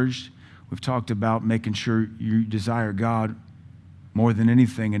discouraged. We've talked about making sure you desire God more than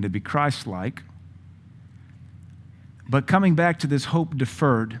anything and to be Christ-like. But coming back to this hope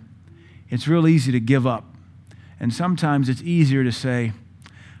deferred, it's real easy to give up. And sometimes it's easier to say,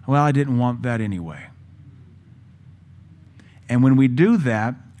 well, I didn't want that anyway. And when we do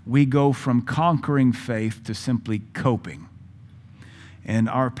that, we go from conquering faith to simply coping. And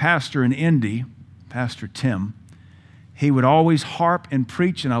our pastor in Indy, Pastor Tim, he would always harp and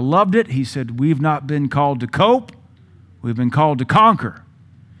preach, and I loved it. He said, we've not been called to cope, we've been called to conquer.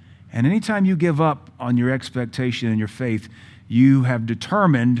 And anytime you give up on your expectation and your faith, you have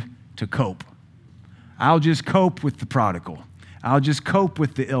determined to cope. I'll just cope with the prodigal. I'll just cope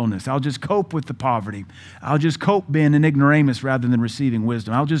with the illness. I'll just cope with the poverty. I'll just cope being an ignoramus rather than receiving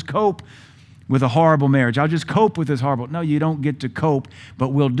wisdom. I'll just cope with a horrible marriage. I'll just cope with this horrible. No, you don't get to cope, but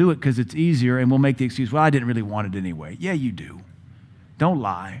we'll do it because it's easier, and we'll make the excuse, well, I didn't really want it anyway. Yeah, you do. Don't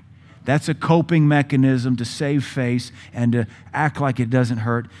lie. That's a coping mechanism to save face and to act like it doesn't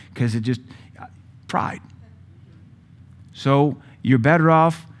hurt because it just, pride. So you're better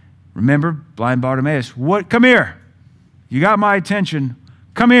off, remember, blind Bartimaeus, come here. You got my attention.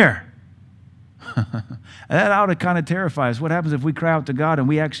 Come here. That ought to kind of terrify us. What happens if we cry out to God and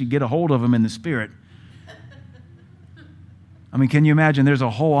we actually get a hold of him in the Spirit? I mean, can you imagine there's a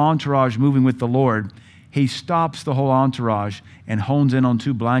whole entourage moving with the Lord. He stops the whole entourage and hones in on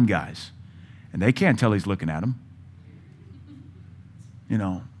two blind guys. And they can't tell he's looking at them. You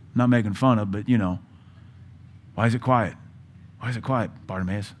know, not making fun of, but, you know, why is it quiet? Why is it quiet,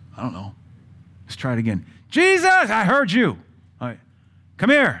 Bartimaeus? I don't know. Let's try it again. Jesus, I heard you. All right, come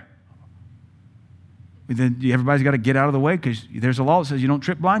here. Then everybody's got to get out of the way because there's a law that says you don't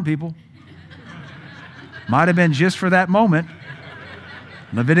trip blind people. Might have been just for that moment.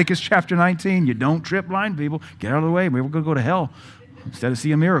 Leviticus chapter 19, you don't trip blind people. Get out of the way. We're going to go to hell instead of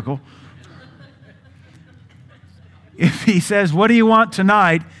see a miracle. If he says, what do you want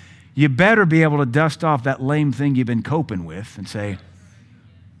tonight? You better be able to dust off that lame thing you've been coping with and say,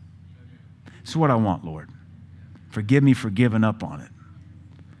 this is what I want, Lord. Forgive me for giving up on it.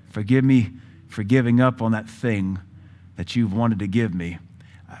 Forgive me for giving up on that thing that you've wanted to give me.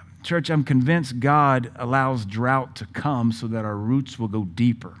 Church, I'm convinced God allows drought to come so that our roots will go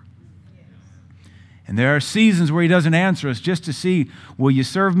deeper. And there are seasons where he doesn't answer us just to see, will you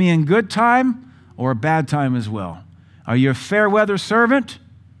serve me in good time or a bad time as well? Are you a fair weather servant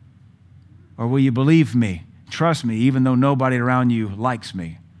or will you believe me, trust me, even though nobody around you likes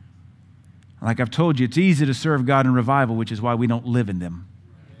me? Like I've told you, it's easy to serve God in revival, which is why we don't live in them.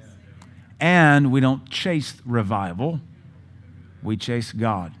 And we don't chase revival. We chase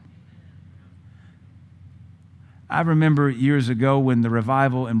God. I remember years ago when the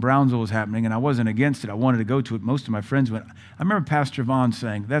revival in Brownsville was happening, and I wasn't against it. I wanted to go to it. Most of my friends went. I remember Pastor Vaughn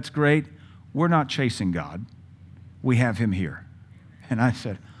saying, that's great. We're not chasing God. We have him here. And I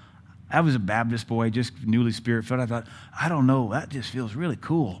said, I was a Baptist boy, just newly Spirit-filled. I thought, I don't know, that just feels really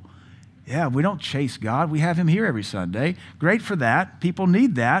cool. Yeah, we don't chase God. We have him here every Sunday. Great for that. People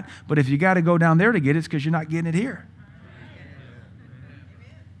need that. But if you got to go down there to get it, it's because you're not getting it here.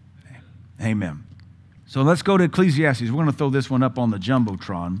 Amen. So let's go to Ecclesiastes. We're going to throw this one up on the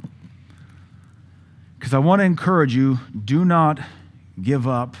Jumbotron because I want to encourage you, do not give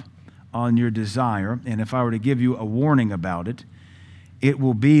up on your desire. And if I were to give you a warning about it, it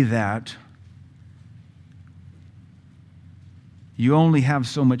will be that you only have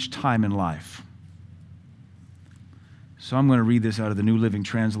so much time in life. So I'm going to read this out of the New Living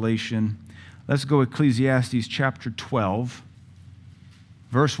Translation. Let's go Ecclesiastes chapter 12,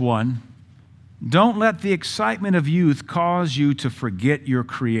 verse 1. Don't let the excitement of youth cause you to forget your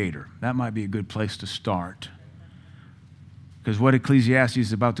Creator. That might be a good place to start. Because what Ecclesiastes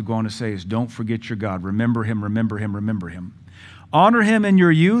is about to go on to say is don't forget your God. Remember him, remember him, remember him. Honor him in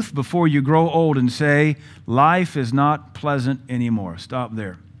your youth before you grow old and say, life is not pleasant anymore. Stop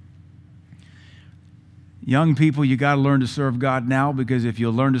there. Young people, you got to learn to serve God now because if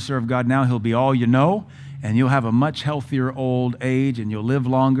you'll learn to serve God now, he'll be all you know and you'll have a much healthier old age and you'll live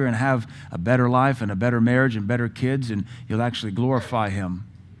longer and have a better life and a better marriage and better kids and you'll actually glorify him.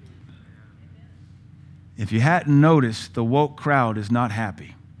 If you hadn't noticed, the woke crowd is not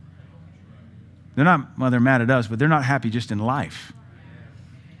happy. They're mad at us, but they're not happy just in life.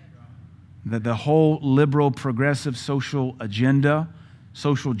 The whole liberal, progressive social agenda,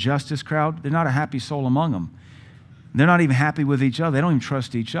 social justice crowd, they're not a happy soul among them. They're not even happy with each other. They don't even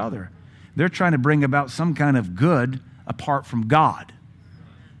trust each other. They're trying to bring about some kind of good apart from God.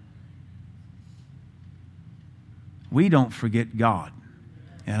 We don't forget God.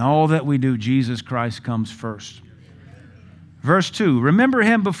 And all that we do, Jesus Christ comes first. Verse 2, remember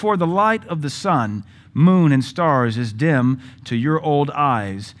him before the light of the sun, moon, and stars is dim to your old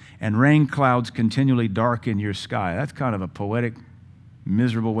eyes, and rain clouds continually darken your sky. That's kind of a poetic,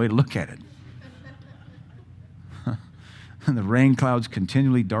 miserable way to look at it. The rain clouds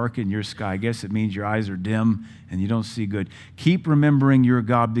continually darken your sky. I guess it means your eyes are dim and you don't see good. Keep remembering your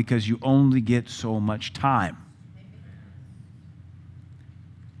God because you only get so much time.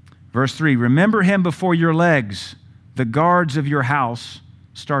 Verse 3, remember him before your legs, the guards of your house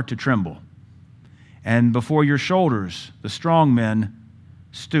start to tremble. And before your shoulders, the strong men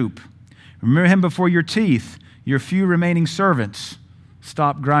stoop. Remember him before your teeth, your few remaining servants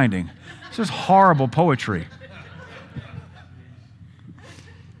stop grinding. This is horrible poetry.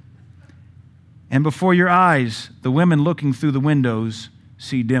 And before your eyes, the women looking through the windows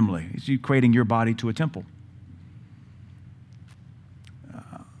see dimly. He's equating your body to a temple.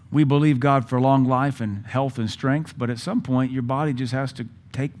 We believe God for long life and health and strength, but at some point your body just has to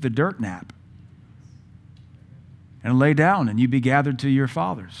take the dirt nap and lay down, and you be gathered to your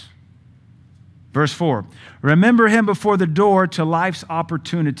fathers. Verse 4, remember him before the door to life's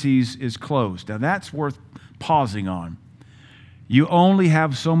opportunities is closed. Now that's worth pausing on. You only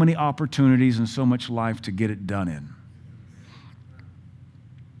have so many opportunities and so much life to get it done in.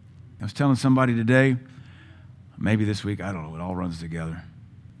 I was telling somebody today, maybe this week, I don't know, it all runs together.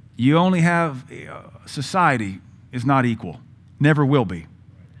 You only have, society is not equal, never will be.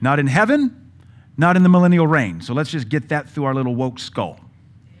 Not in heaven, not in the millennial reign. So let's just get that through our little woke skull.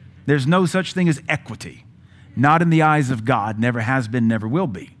 There's no such thing as equity. Not in the eyes of God, never has been, never will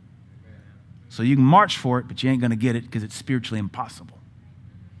be. So you can march for it, but you ain't going to get it because it's spiritually impossible.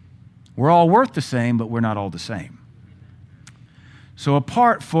 We're all worth the same, but we're not all the same. So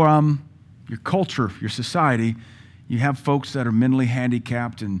apart from your culture, your society, you have folks that are mentally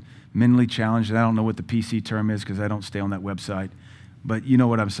handicapped and mentally challenged. And I don't know what the PC term is because I don't stay on that website. But you know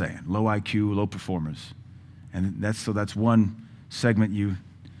what I'm saying. Low IQ, low performers. And that's one segment you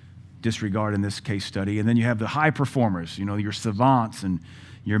disregard in this case study. And then you have the high performers, your savants and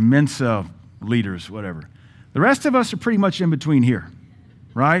your Mensa leaders, whatever. The rest of us are pretty much in between here,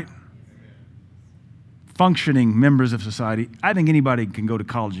 right? Functioning members of society. I think anybody can go to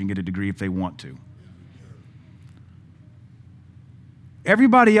college and get a degree if they want to.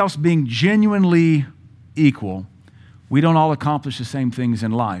 Everybody else being genuinely equal, we don't all accomplish the same things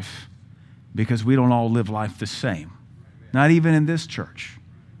in life because we don't all live life the same. Not even in this church.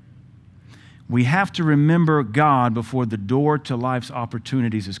 We have to remember God before the door to life's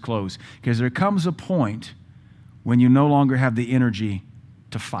opportunities is closed, because there comes a point when you no longer have the energy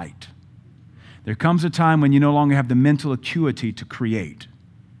to fight. There comes a time when you no longer have the mental acuity to create.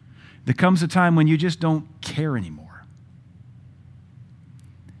 There comes a time when you just don't care anymore.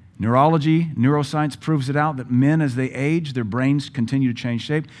 Neurology, neuroscience proves it out that men, as they age, their brains continue to change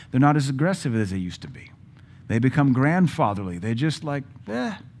shape. They're not as aggressive as they used to be. They become grandfatherly. They're just like,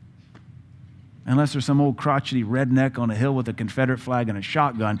 unless there's some old crotchety redneck on a hill with a Confederate flag and a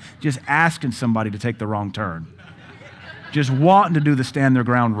shotgun, just asking somebody to take the wrong turn. Just wanting to do the stand their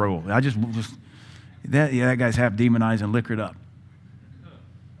ground rule. That guy's half demonized and liquored up.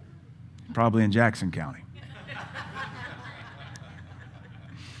 Probably in Jackson County.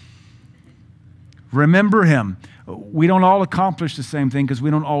 Remember him. We don't all accomplish the same thing because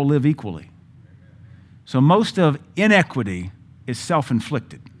we don't all live equally. So most of inequity is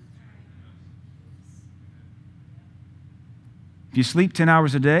self-inflicted. If you sleep 10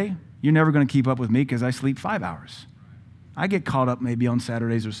 hours a day, you're never going to keep up with me because I sleep 5 hours. I get caught up maybe on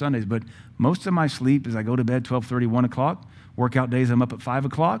Saturdays or Sundays, but most of my sleep is I go to bed 12:30, 1 o'clock. Workout days, I'm up at 5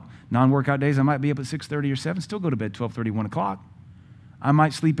 o'clock. Non-workout days, I might be up at 6:30 or 7, still go to bed 12:30, 1 o'clock. I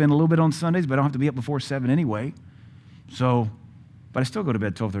might sleep in a little bit on Sundays, but I don't have to be up before 7 anyway. But I still go to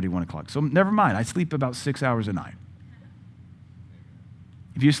bed 12:30, 1 o'clock. So never mind, I sleep about 6 hours a night.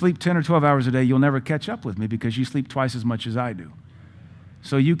 If you sleep 10 or 12 hours a day, you'll never catch up with me because you sleep twice as much as I do.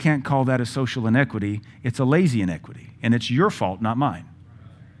 So you can't call that a social inequity. It's a lazy inequity, and it's your fault, not mine.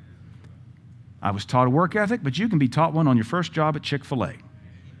 I was taught a work ethic, but you can be taught one on your first job at Chick-fil-A.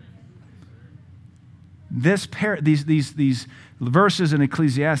 These verses in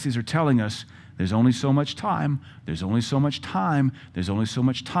Ecclesiastes are telling us there's only so much time, there's only so much time, there's only so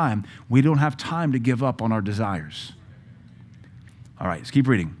much time. We don't have time to give up on our desires. All right, let's keep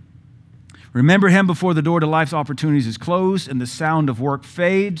reading. Remember him before the door to life's opportunities is closed and the sound of work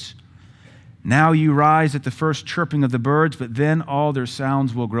fades. Now you rise at the first chirping of the birds, but then all their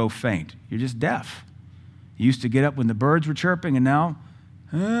sounds will grow faint. You're just deaf. You used to get up when the birds were chirping, and now,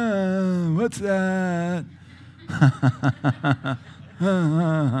 what's that?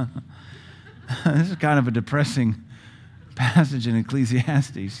 This is kind of a depressing passage in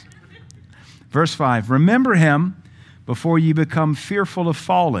Ecclesiastes. Verse 5, remember him before you become fearful of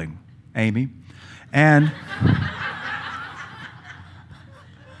falling, Amy. And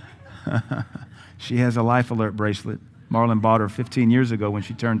she has a Life Alert bracelet. Marlon bought her 15 years ago when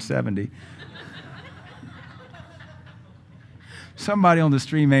she turned 70. Somebody on the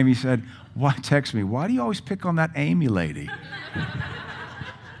stream, Amy said, text me, why do you always pick on that Amy lady?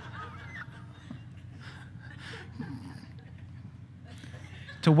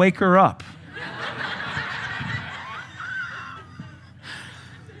 to wake her up.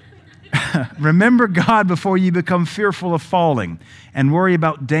 Remember God before you become fearful of falling and worry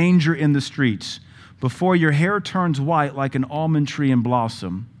about danger in the streets, before your hair turns white like an almond tree in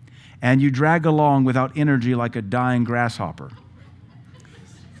blossom and you drag along without energy like a dying grasshopper.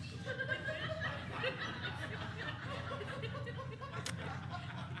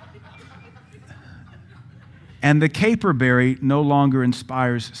 And the caperberry no longer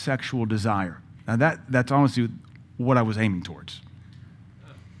inspires sexual desire. Now that's honestly what I was aiming towards.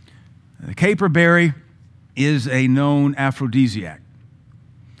 The caperberry is a known aphrodisiac.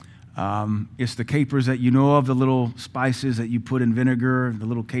 It's the capers that you know of, the little spices that you put in vinegar, the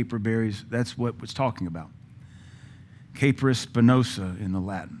little caperberries. That's what it's talking about. Caperus spinosa in the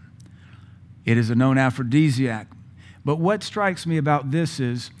Latin. It is a known aphrodisiac. But what strikes me about this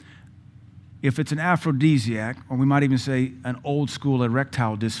is, if it's an aphrodisiac, or we might even say an old school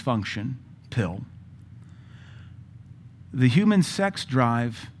erectile dysfunction pill, the human sex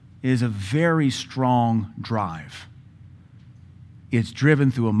drive is a very strong drive. It's driven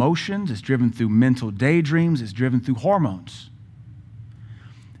through emotions, it's driven through mental daydreams, it's driven through hormones.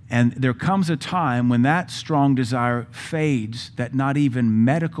 And there comes a time when that strong desire fades that not even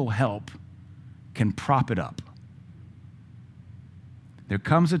medical help can prop it up. There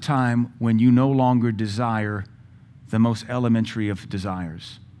comes a time when you no longer desire the most elementary of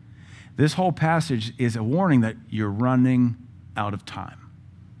desires. This whole passage is a warning that you're running out of time.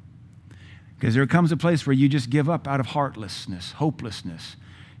 Because there comes a place where you just give up out of heartlessness, hopelessness.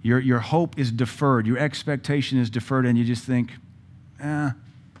 Your hope is deferred. Your expectation is deferred, and you just think,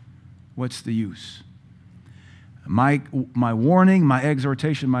 what's the use? My warning, my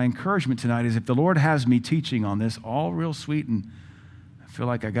exhortation, my encouragement tonight is, if the Lord has me teaching on this, all real sweet, and I feel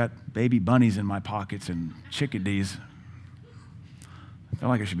like I got baby bunnies in my pockets and chickadees. I feel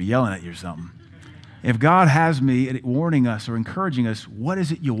like I should be yelling at you or something. If God has me warning us or encouraging us, what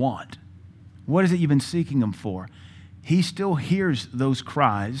is it you want? What is it you've been seeking Him for? He still hears those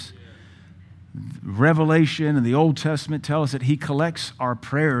cries. Revelation and the Old Testament tell us that He collects our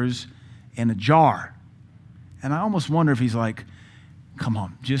prayers in a jar. And I almost wonder if He's like, come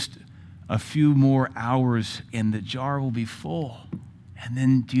on, just a few more hours and the jar will be full. And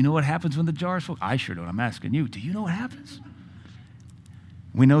then do you know what happens when the jar is full? I sure don't. I'm asking you. Do you know what happens?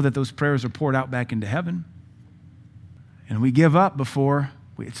 We know that those prayers are poured out back into heaven. And we give up before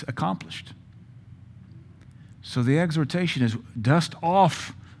it's accomplished. So the exhortation is, dust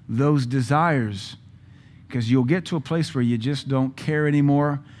off those desires, because you'll get to a place where you just don't care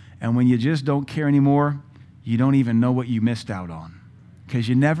anymore. And when you just don't care anymore, you don't even know what you missed out on, because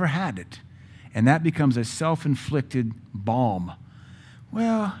you never had it. And that becomes a self-inflicted balm.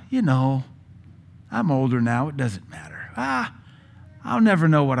 Well, I'm older now. It doesn't matter. I'll never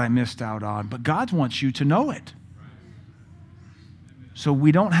know what I missed out on. But God wants you to know it. So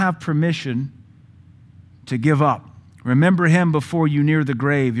we don't have permission to give up. Remember Him before you near the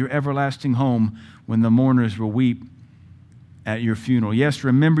grave, your everlasting home, when the mourners will weep at your funeral. Yes,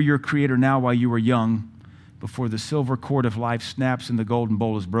 remember your Creator now while you are young, before the silver cord of life snaps and the golden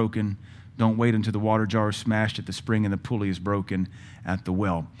bowl is broken. Don't wait until the water jar is smashed at the spring and the pulley is broken at the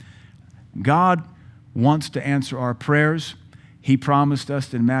well. God wants to answer our prayers. He promised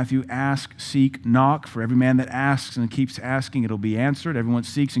us in Matthew, ask, seek, knock. For every man that asks and keeps asking, it'll be answered. Everyone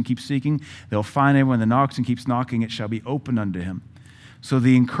seeks and keeps seeking, they'll find. Everyone that knocks and keeps knocking, it shall be opened unto him. So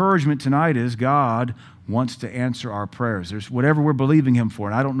the encouragement tonight is, God wants to answer our prayers. There's whatever we're believing Him for.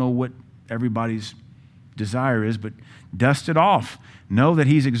 And I don't know what everybody's desire is, but dust it off. Know that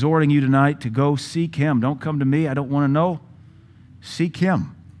He's exhorting you tonight to go seek Him. Don't come to me. I don't want to know. Seek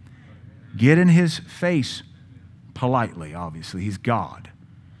Him. Get in His face. Politely, obviously. He's God.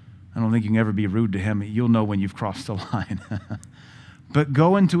 I don't think you can ever be rude to Him. You'll know when you've crossed the line. But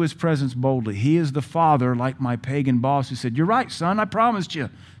go into His presence boldly. He is the Father, like my pagan boss, who said, you're right, son, I promised you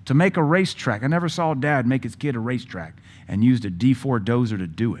to make a racetrack. I never saw a dad make his kid a racetrack and used a D4 dozer to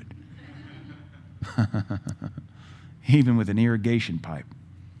do it. Even with an irrigation pipe.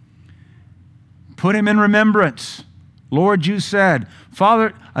 Put Him in remembrance. Lord, you said,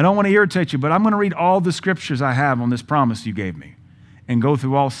 Father, I don't want to irritate you, but I'm going to read all the scriptures I have on this promise you gave me and go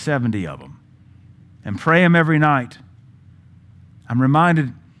through all 70 of them and pray them every night. I'm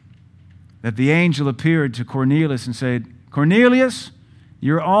reminded that the angel appeared to Cornelius and said, Cornelius,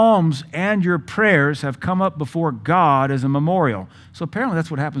 your alms and your prayers have come up before God as a memorial. So apparently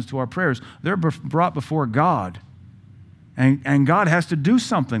that's what happens to our prayers. They're brought before God, and God has to do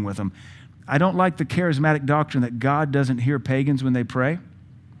something with them. I don't like the charismatic doctrine that God doesn't hear pagans when they pray,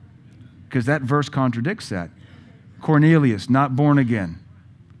 because that verse contradicts that. Cornelius, not born again.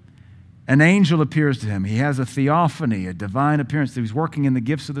 An angel appears to him. He has a theophany, a divine appearance. He's working in the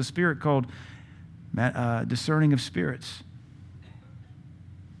gifts of the Spirit called discerning of spirits.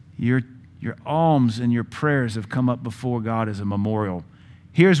 Your alms and your prayers have come up before God as a memorial.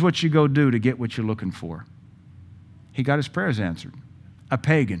 Here's what you go do to get what you're looking for. He got his prayers answered. A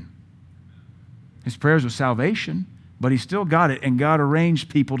pagan. His prayers were salvation, but he still got it, and God arranged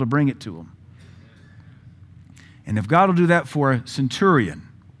people to bring it to him. And if God will do that for a centurion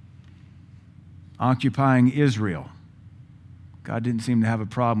occupying Israel, God didn't seem to have a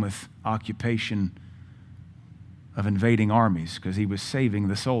problem with occupation of invading armies because he was saving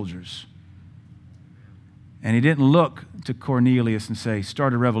the soldiers. And he didn't look to Cornelius and say,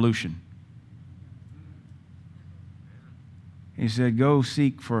 start a revolution. He said, go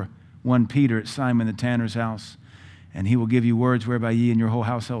seek for one Peter at Simon the tanner's house, and he will give you words whereby ye and your whole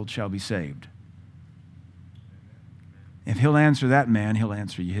household shall be saved. If he'll answer that man, he'll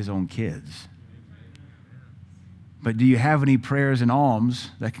answer his own kids. But do you have any prayers and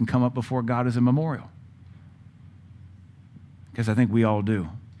alms that can come up before God as a memorial? Because I think we all do.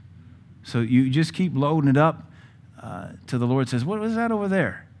 So you just keep loading it up till the Lord says, what was that over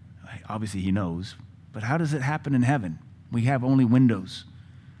there? Obviously he knows, but how does it happen in heaven? We have only windows.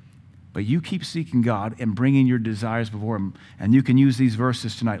 But you keep seeking God and bringing your desires before him. And you can use these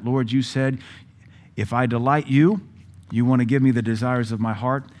verses tonight. Lord, you said, if I delight you, you want to give me the desires of my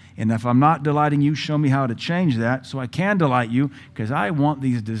heart. And if I'm not delighting you, show me how to change that so I can delight you, because I want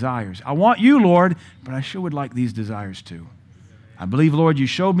these desires. I want you, Lord, but I sure would like these desires too. I believe, Lord, you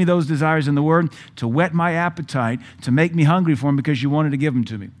showed me those desires in the Word to whet my appetite, to make me hungry for them because you wanted to give them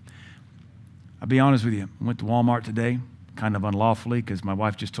to me. I'll be honest with you. I went to Walmart today, kind of unlawfully, because my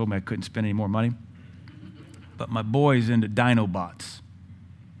wife just told me I couldn't spend any more money. But my boy's into Dinobots,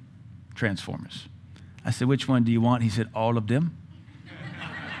 Transformers. I said, which one do you want? He said, all of them.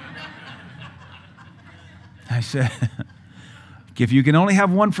 I said, if you can only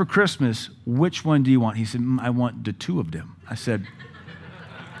have one for Christmas, which one do you want? He said, I want the two of them. I said,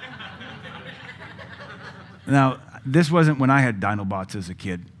 now, this wasn't when I had Dinobots as a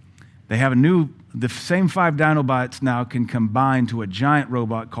kid. They have the same 5 Dinobots now can combine to a giant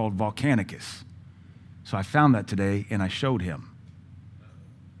robot called Volcanicus. So I found that today, and I showed him.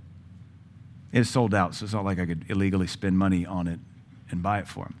 It's sold out, so it's not like I could illegally spend money on it and buy it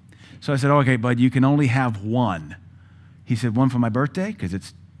for him. So I said, okay, bud, you can only have one. He said, one for my birthday? Because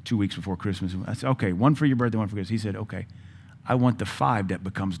it's 2 weeks before Christmas. I said, okay, one for your birthday, one for Christmas. He said, okay, I want the 5 that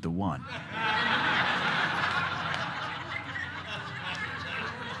becomes the 1.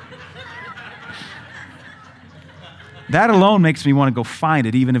 That alone makes me want to go find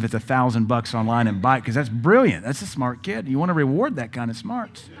it, even if it's $1,000 online and buy it, because that's brilliant. That's a smart kid. You want to reward that kind of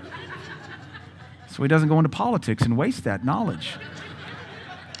smarts. So he doesn't go into politics and waste that knowledge.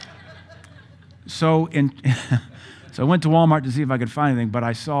 So I went to Walmart to see if I could find anything, but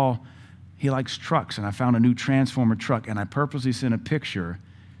I saw he likes trucks, and I found a new Transformer truck, and I purposely sent a picture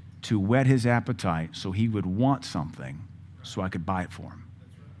to whet his appetite so he would want something so I could buy it for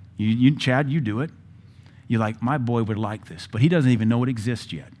him. Chad, you do it. You're like, my boy would like this, but he doesn't even know it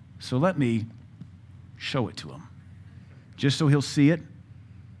exists yet. So let me show it to him, just so he'll see it,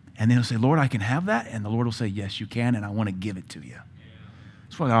 and then he'll say, Lord, I can have that? And the Lord will say, yes, you can, and I want to give it to you.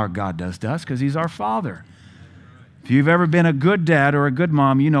 That's what our God does to us, because he's our Father. If you've ever been a good dad or a good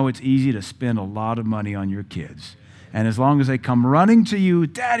mom, you know it's easy to spend a lot of money on your kids. And as long as they come running to you,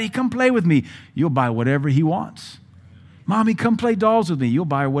 Daddy, come play with me, you'll buy whatever he wants. Mommy, come play dolls with me. You'll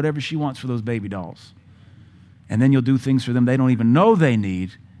buy whatever she wants for those baby dolls. And then you'll do things for them they don't even know they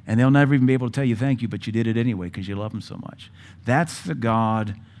need, and they'll never even be able to tell you thank you, but you did it anyway because you love them so much. That's the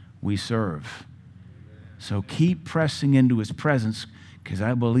God we serve. So keep pressing into his presence, because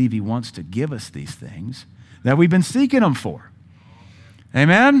I believe he wants to give us these things that we've been seeking him for.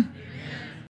 Amen? Amen.